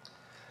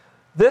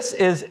 This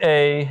is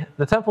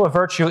the Temple of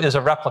Virtue is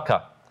a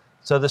replica.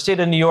 So the state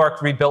of New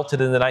York rebuilt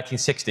it in the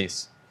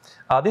 1960s.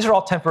 These are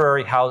all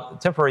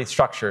temporary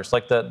structures,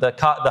 like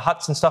the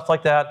huts and stuff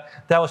like that.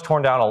 That was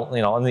torn down,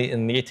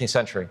 in the 18th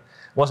century.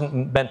 It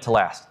wasn't meant to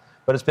last,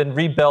 but it's been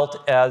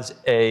rebuilt as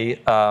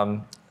a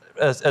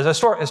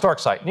historic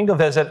site. You can go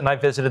visit, and I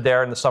visited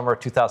there in the summer of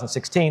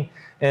 2016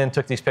 and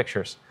took these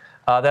pictures.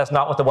 That's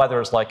not what the weather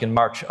is like in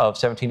March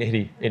of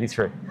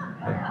 1783.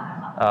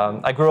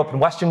 I grew up in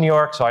Western New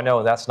York, so I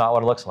know that's not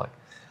what it looks like.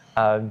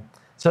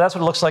 So that's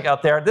what it looks like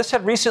out there. This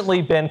had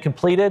recently been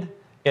completed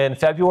in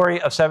February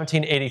of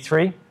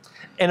 1783,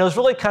 and it was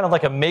really kind of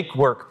like a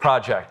make-work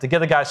project to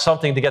give the guys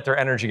something to get their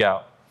energy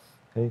out.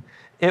 Okay?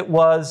 It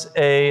was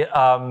a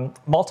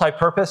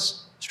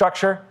multi-purpose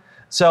structure,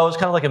 so it was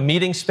kind of like a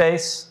meeting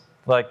space,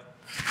 like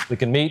we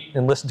can meet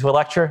and listen to a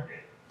lecture.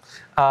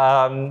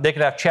 They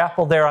could have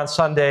chapel there on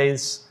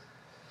Sundays.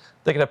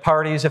 They could have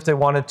parties if they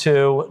wanted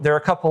to. There are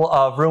a couple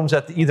of rooms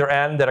at either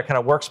end that are kind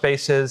of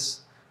workspaces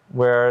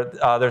where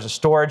there's a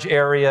storage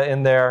area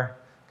in there.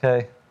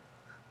 Okay,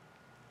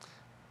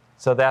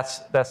 so that's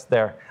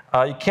there.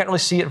 You can't really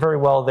see it very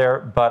well there,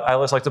 but I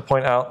always like to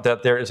point out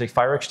that there is a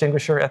fire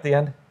extinguisher at the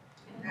end.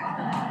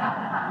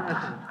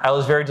 I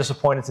was very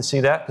disappointed to see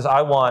that because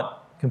I want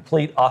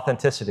complete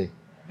authenticity,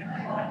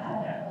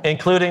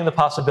 including the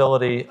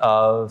possibility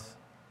of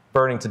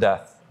burning to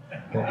death.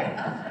 Okay?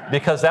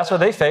 Because that's what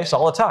they face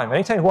all the time.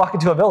 Anytime you walk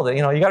into a building,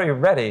 you got to be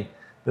ready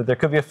that there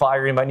could be a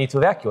fire, you might need to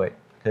evacuate.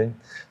 Okay?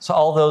 So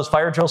all those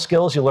fire drill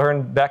skills you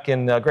learned back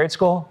in grade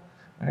school,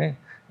 right?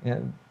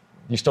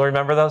 You still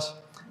remember those?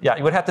 Yeah,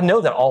 you would have to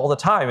know that all the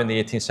time in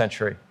the 18th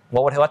century.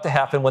 What would have to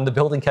happen when the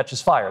building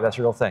catches fire? That's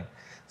a real thing.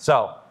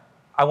 So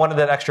I wanted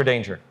that extra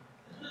danger,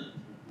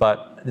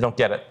 but you don't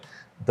get it.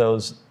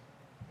 Those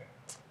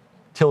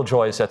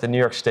killjoys at the New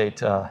York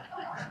State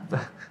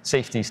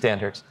Safety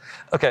standards.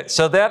 Okay,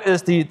 so that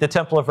is the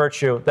Temple of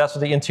Virtue. That's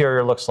what the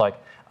interior looks like.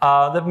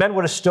 The men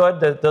would have stood,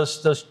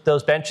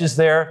 those benches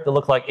there that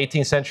look like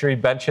 18th century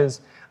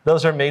benches.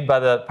 Those are made by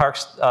the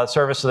Parks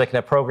Service so they can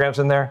have programs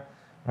in there,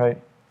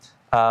 right?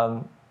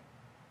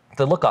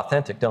 They look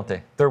authentic, don't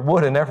they? They're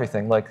wood and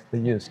everything like they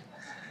used.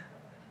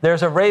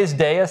 There's a raised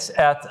dais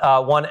at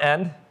one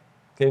end,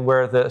 okay,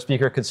 where the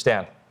speaker could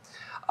stand.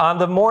 On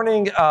the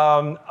morning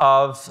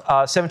of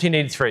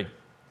 1783,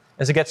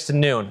 as it gets to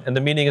noon and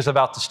the meeting is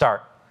about to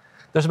start,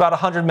 there's about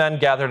 100 men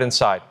gathered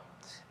inside.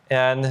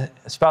 And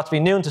it's about to be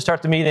noon to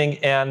start the meeting,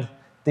 and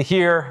they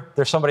hear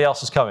there's somebody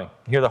else is coming.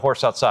 You hear the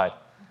horse outside.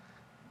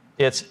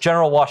 It's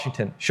General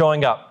Washington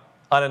showing up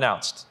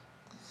unannounced.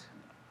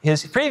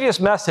 His previous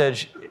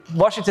message,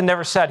 Washington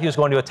never said he was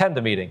going to attend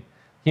the meeting.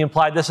 He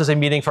implied this is a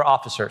meeting for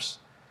officers.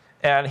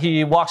 And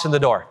he walks in the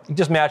door. You can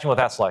just imagine what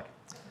that's like.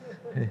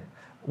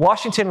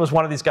 Washington was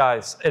one of these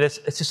guys, and it's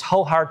just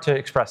so hard to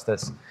express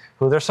this,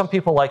 who there's some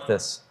people like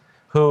this,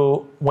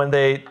 who when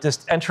they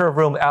just enter a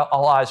room,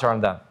 all eyes are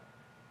on them.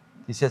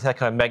 He's just that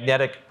kind of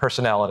magnetic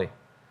personality.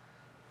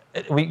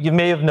 You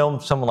may have known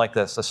someone like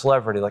this, a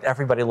celebrity, like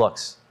everybody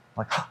looks.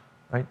 Like,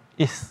 right?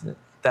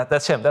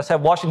 That's him. That's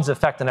had Washington's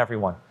effect on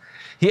everyone.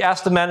 He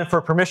asked the men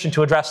for permission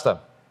to address them,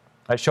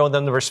 right? Showing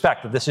them the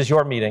respect that this is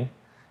your meeting,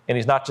 and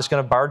he's not just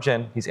going to barge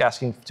in. He's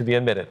asking to be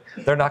admitted.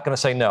 They're not going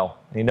to say no,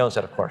 and he knows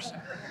that, of course.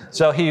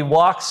 So he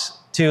walks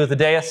to the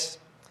dais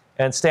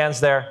and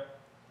stands there.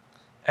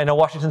 I know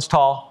Washington's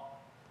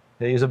tall.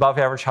 He's above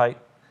average height.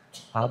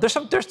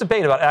 There's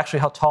debate about actually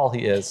how tall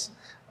he is.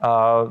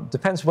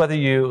 Depends whether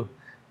you...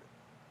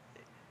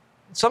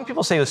 Some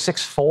people say he was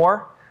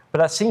 6'4", but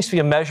that seems to be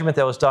a measurement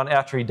that was done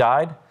after he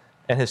died,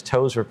 and his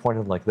toes were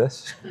pointed like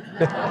this.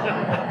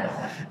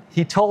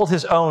 He told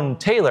his own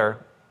tailor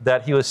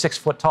that he was 6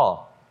 foot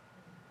tall.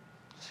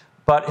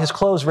 But his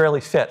clothes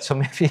rarely fit, so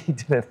maybe he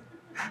didn't.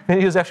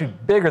 Maybe he was actually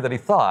bigger than he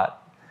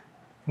thought,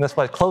 and that's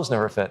why his clothes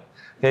never fit.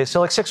 Okay,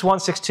 so like 6'1",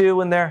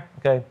 6'2" in there.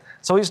 Okay,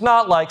 so he's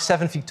not like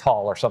 7 feet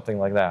tall or something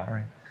like that,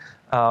 right?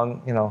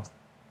 You know,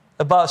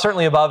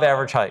 certainly above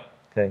average height.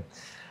 Okay,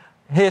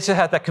 he just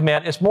had that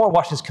command. It's more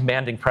Washington's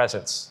commanding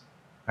presence,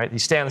 right? He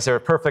stands there,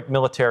 perfect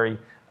military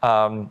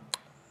bearing,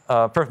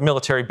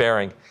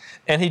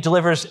 and he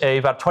delivers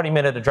about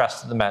 20-minute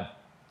address to the men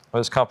of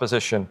his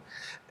composition,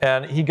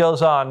 and he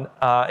goes on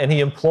and he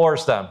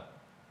implores them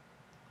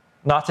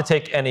not to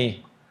take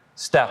any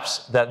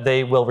steps that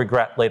they will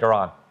regret later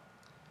on.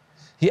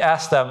 He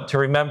asks them to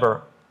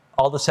remember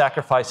all the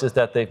sacrifices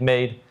that they've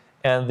made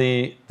and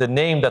the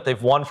name that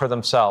they've won for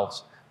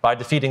themselves by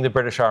defeating the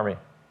British Army,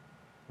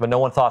 but no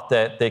one thought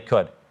that they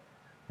could.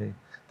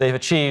 They've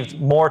achieved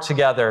more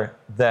together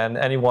than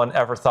anyone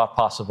ever thought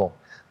possible.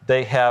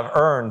 They have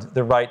earned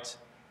the right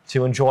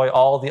to enjoy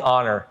all the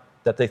honor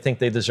that they think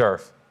they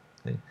deserve.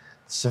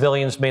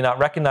 Civilians may not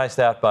recognize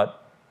that,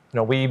 but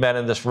we men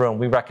in this room,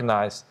 we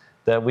recognize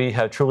that we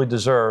have truly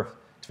deserved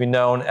to be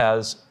known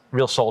as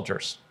real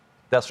soldiers.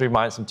 That's what he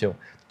reminds them to.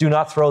 Do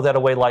not throw that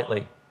away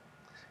lightly,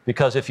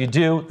 because if you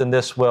do, then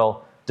this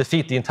will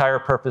defeat the entire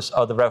purpose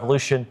of the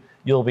revolution.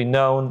 You'll be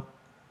known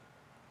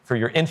for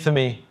your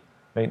infamy,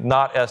 right?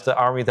 Not as the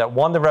army that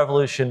won the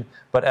revolution,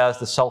 but as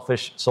the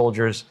selfish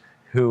soldiers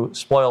who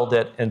spoiled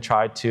it and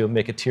tried to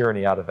make a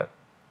tyranny out of it.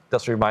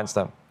 That's what he reminds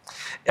them.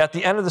 At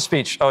the end of the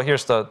speech,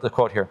 here's the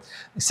quote here.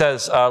 He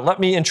says, "Let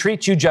me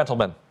entreat you,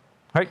 gentlemen,"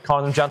 right?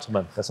 Calling them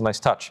gentlemen. That's a nice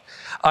touch.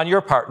 "On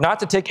your part, not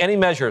to take any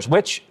measures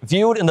which,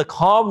 viewed in the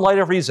calm light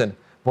of reason,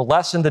 will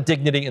lessen the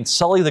dignity and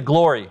sully the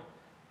glory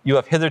you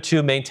have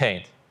hitherto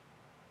maintained."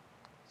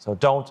 So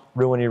don't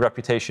ruin your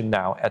reputation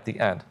now at the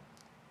end.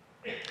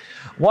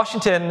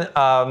 Washington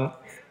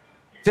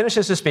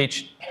finishes his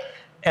speech,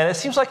 and it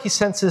seems like he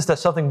senses that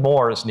something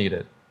more is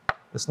needed.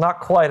 It's not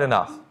quite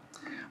enough.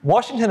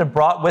 Washington had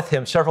brought with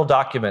him several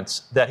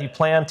documents that he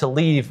planned to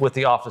leave with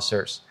the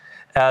officers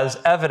as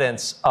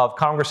evidence of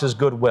Congress's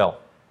goodwill.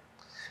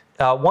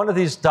 One of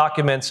these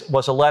documents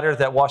was a letter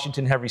that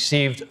Washington had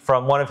received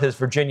from one of his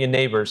Virginia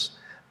neighbors,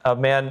 a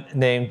man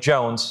named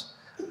Jones,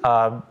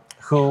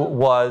 who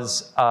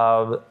was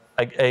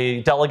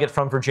a delegate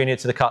from Virginia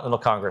to the Continental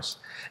Congress.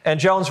 And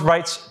Jones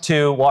writes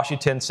to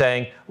Washington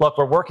saying, look,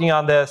 we're working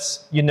on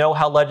this. You know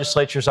how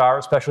legislatures are,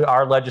 especially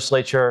our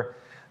legislature.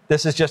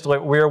 This is just the way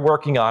we're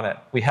working on it.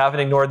 We haven't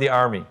ignored the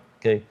Army.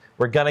 Okay?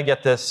 We're going to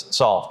get this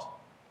solved.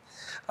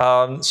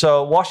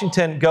 So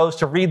Washington goes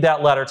to read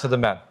that letter to the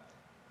men.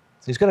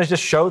 So he's going to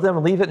just show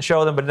them, leave it and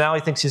show them, but now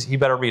he thinks he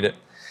better read it.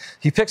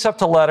 He picks up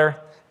the letter,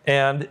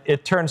 and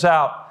it turns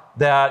out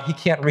that he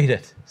can't read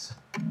it.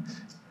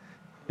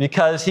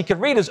 Because he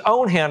could read his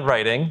own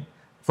handwriting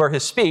for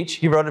his speech.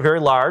 He wrote it very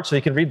large, so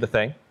he could read the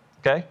thing.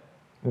 Okay?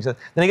 Then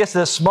he gets to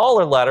this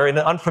smaller letter in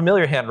an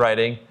unfamiliar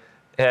handwriting,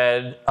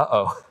 and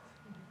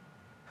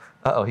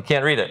he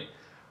can't read it.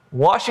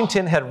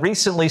 Washington had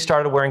recently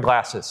started wearing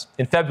glasses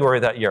in February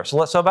of that year.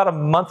 So about a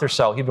month or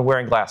so, he'd been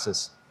wearing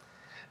glasses.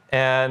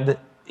 And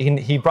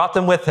he brought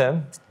them with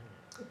him,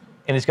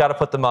 and he's got to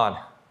put them on.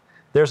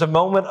 There's a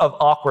moment of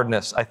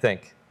awkwardness, I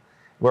think.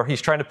 where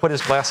he's trying to put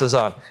his glasses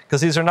on. Because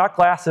these are not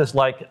glasses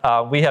like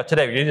we have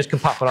today, where you just can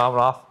pop them on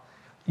and off.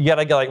 You got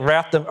to like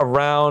wrap them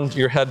around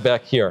your head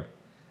back here.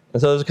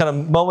 And so there's a kind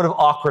of moment of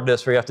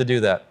awkwardness where you have to do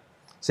that.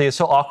 See, it's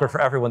so awkward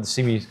for everyone to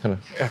see me kind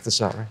of act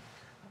this out, right?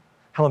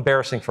 How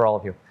embarrassing for all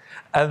of you.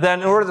 And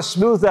then in order to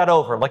smooth that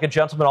over, like a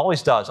gentleman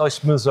always does, always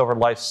smooths over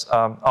life's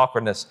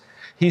awkwardness,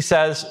 he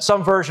says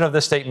some version of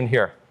this statement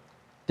here.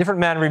 Different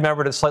men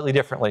remembered it slightly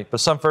differently, but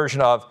some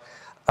version of,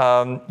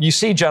 you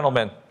see,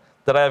 gentlemen,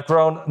 that I have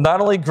grown not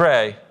only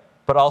gray,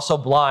 but also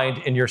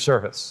blind in your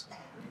service.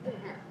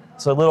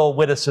 It's a little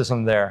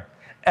witticism there.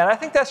 And I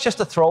think that's just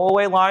a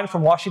throwaway line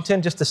from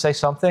Washington, just to say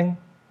something,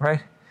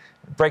 right?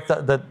 Break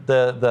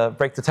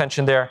the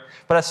tension there.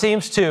 But it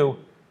seems to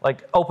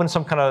like open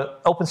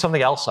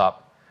something else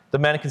up. The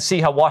men can see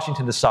how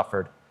Washington has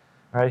suffered.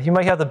 Right? He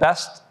might have the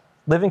best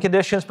living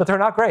conditions, but they're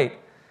not great.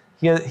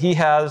 He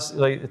has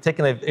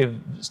taken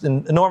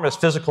an enormous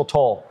physical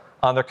toll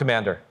on their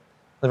commander.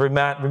 They're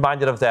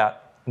reminded of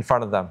that in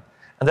front of them.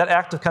 And that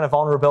act of kind of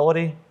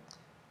vulnerability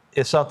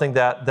is something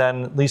that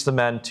then leads the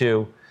men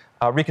to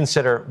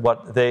reconsider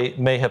what they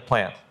may have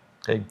planned.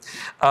 Okay?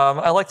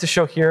 I like to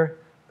show here,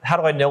 how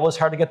do I know it was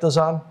hard to get those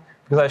on?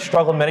 Because I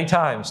struggled many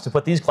times to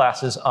put these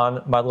glasses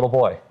on my little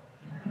boy.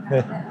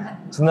 Okay?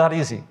 It's not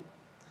easy.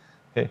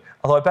 Okay?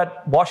 Although I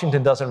bet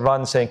Washington doesn't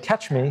run saying,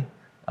 catch me,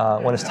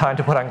 when it's time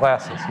to put on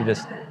glasses. He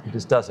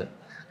just does it.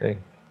 Okay?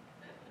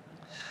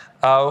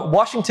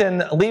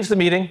 Washington leaves the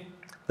meeting.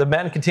 The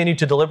men continue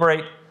to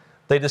deliberate.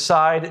 They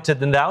decide to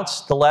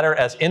denounce the letter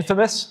as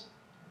infamous,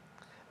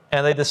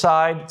 and they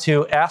decide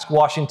to ask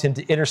Washington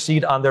to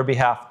intercede on their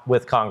behalf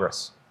with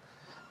Congress.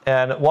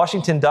 And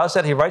Washington does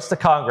that. He writes to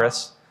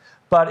Congress,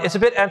 but it's a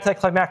bit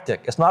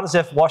anticlimactic. It's not as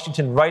if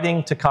Washington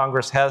writing to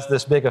Congress has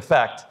this big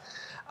effect.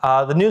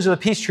 The news of the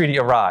peace treaty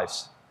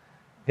arrives.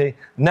 Okay?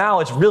 Now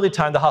it's really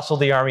time to hustle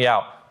the army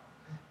out.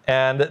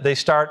 And they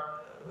start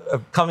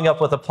coming up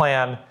with a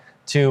plan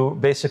to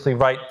basically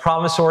write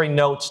promissory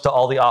notes to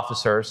all the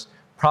officers,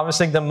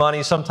 promising them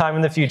money sometime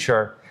in the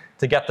future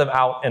to get them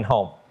out and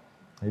home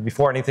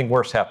before anything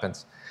worse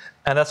happens.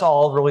 And that's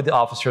all really the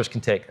officers can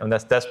take. And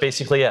that's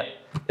basically it.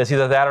 It's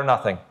either that or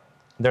nothing.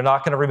 They're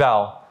not going to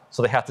rebel,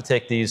 so they have to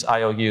take these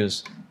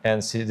IOUs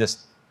and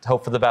just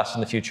hope for the best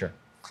in the future.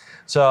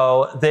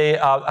 So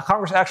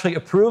Congress actually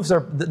approves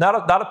their,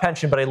 not a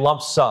pension, but a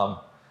lump sum.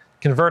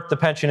 Convert the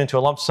pension into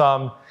a lump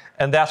sum,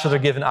 and that's what they're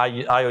given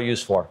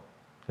IOUs for.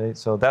 Okay?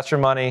 So that's your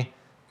money.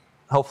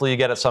 Hopefully you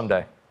get it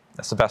someday.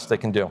 That's the best they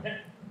can do.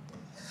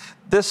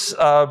 This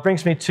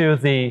brings me to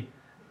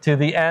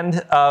the end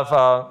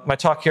of my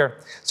talk here.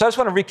 So I just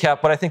want to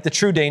recap what I think the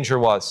true danger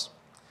was.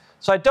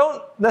 So I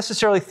don't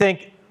necessarily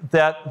think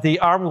that the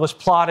army was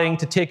plotting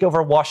to take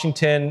over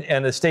Washington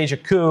and to stage a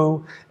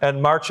coup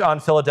and march on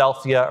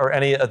Philadelphia or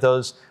any of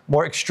those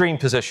more extreme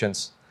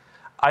positions.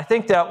 I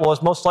think that what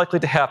was most likely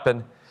to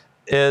happen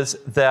is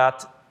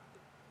that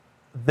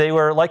they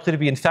were likely to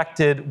be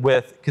infected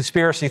with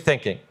conspiracy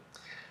thinking.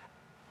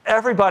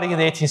 Everybody in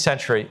the 18th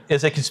century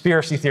is a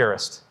conspiracy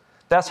theorist.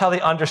 That's how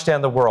they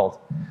understand the world.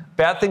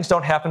 Bad things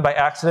don't happen by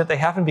accident. They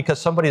happen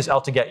because somebody is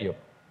out to get you.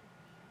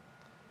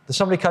 Does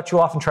somebody cut you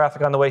off in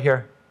traffic on the way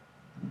here?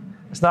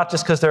 It's not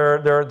just because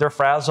they're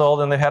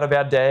frazzled and they've had a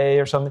bad day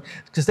or something.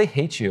 It's because they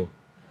hate you.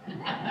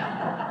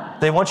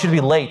 They want you to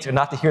be late or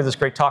not to hear this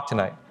great talk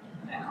tonight.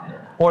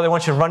 Or they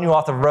want you to run you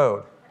off the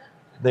road.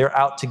 They're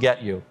out to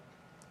get you.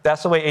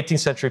 That's the way 18th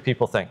century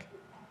people think.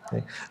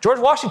 Okay? George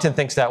Washington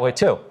thinks that way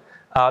too.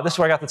 This is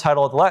where I got the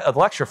title of the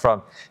lecture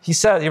from. He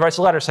writes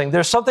a letter saying,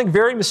 there's something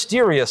very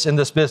mysterious in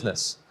this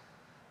business.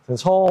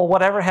 This whole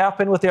whatever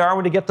happened with the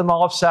army to get them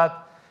all upset,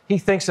 he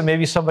thinks that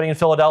maybe somebody in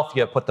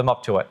Philadelphia put them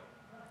up to it.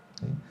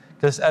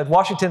 Because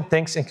Washington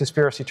thinks in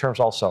conspiracy terms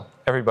also.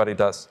 Everybody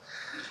does.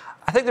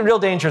 I think the real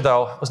danger,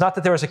 though, was not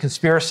that there was a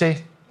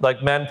conspiracy,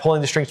 like men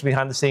pulling the strings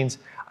behind the scenes.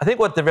 I think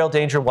what the real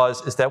danger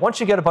was is that once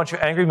you get a bunch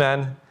of angry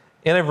men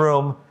in a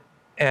room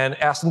and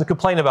ask them to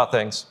complain about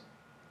things,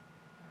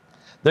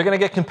 they're going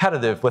to get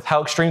competitive with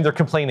how extreme their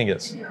complaining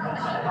is.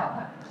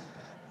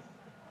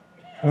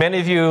 Many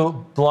of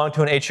you belong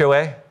to an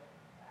HOA.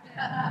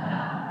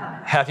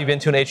 Have you been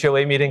to an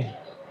HOA meeting?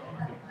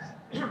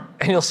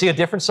 And you'll see a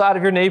different side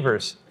of your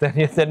neighbors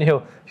than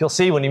you'll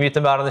see when you meet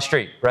them out on the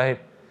street, right?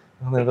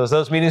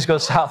 Those meetings go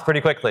south pretty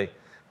quickly.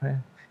 Right?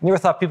 You never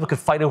thought people could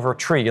fight over a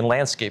tree in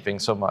landscaping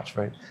so much,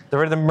 right? They're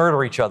ready to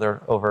murder each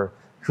other over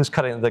who's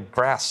cutting the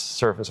grass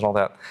surface and all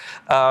that.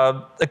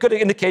 A good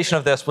indication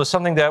of this was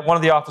something that one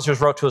of the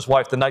officers wrote to his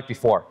wife the night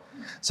before.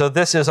 So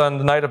this is on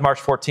the night of March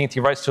 14th.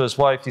 He writes to his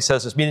wife. He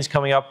says, this meeting's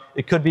coming up.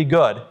 It could be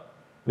good.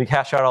 We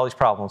hash out all these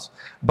problems.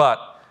 But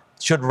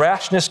should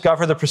rashness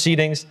govern the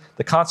proceedings,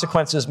 the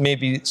consequences may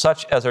be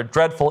such as are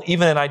dreadful,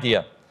 even in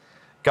idea.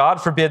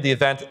 God forbid the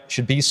event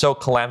should be so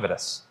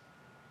calamitous.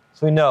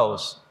 So he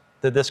knows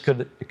that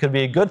it could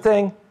be a good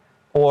thing,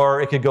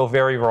 or it could go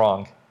very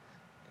wrong.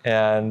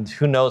 And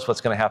who knows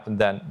what's going to happen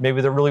then.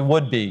 Maybe there really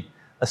would be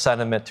a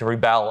sentiment to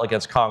rebel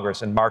against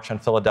Congress and march on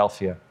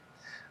Philadelphia.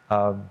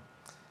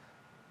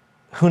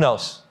 Who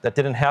knows? That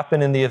didn't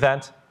happen in the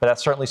event, but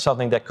that's certainly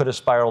something that could have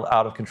spiraled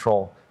out of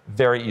control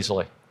very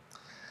easily.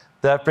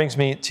 That brings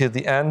me to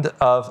the end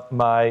of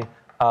my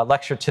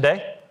lecture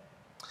today.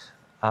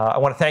 I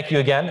want to thank you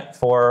again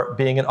for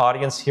being an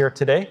audience here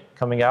today,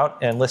 coming out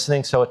and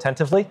listening so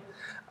attentively.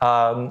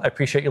 I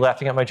appreciate you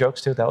laughing at my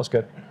jokes too. That was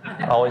good.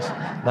 Always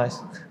nice.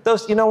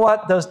 Those, you know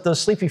what?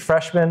 Those sleepy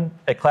freshmen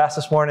at class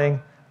this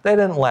morning, they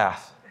didn't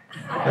laugh.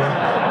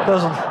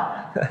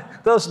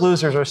 Those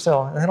losers are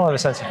still, they don't have a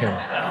sense of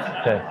humor.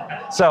 Okay.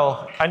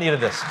 So I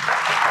needed this.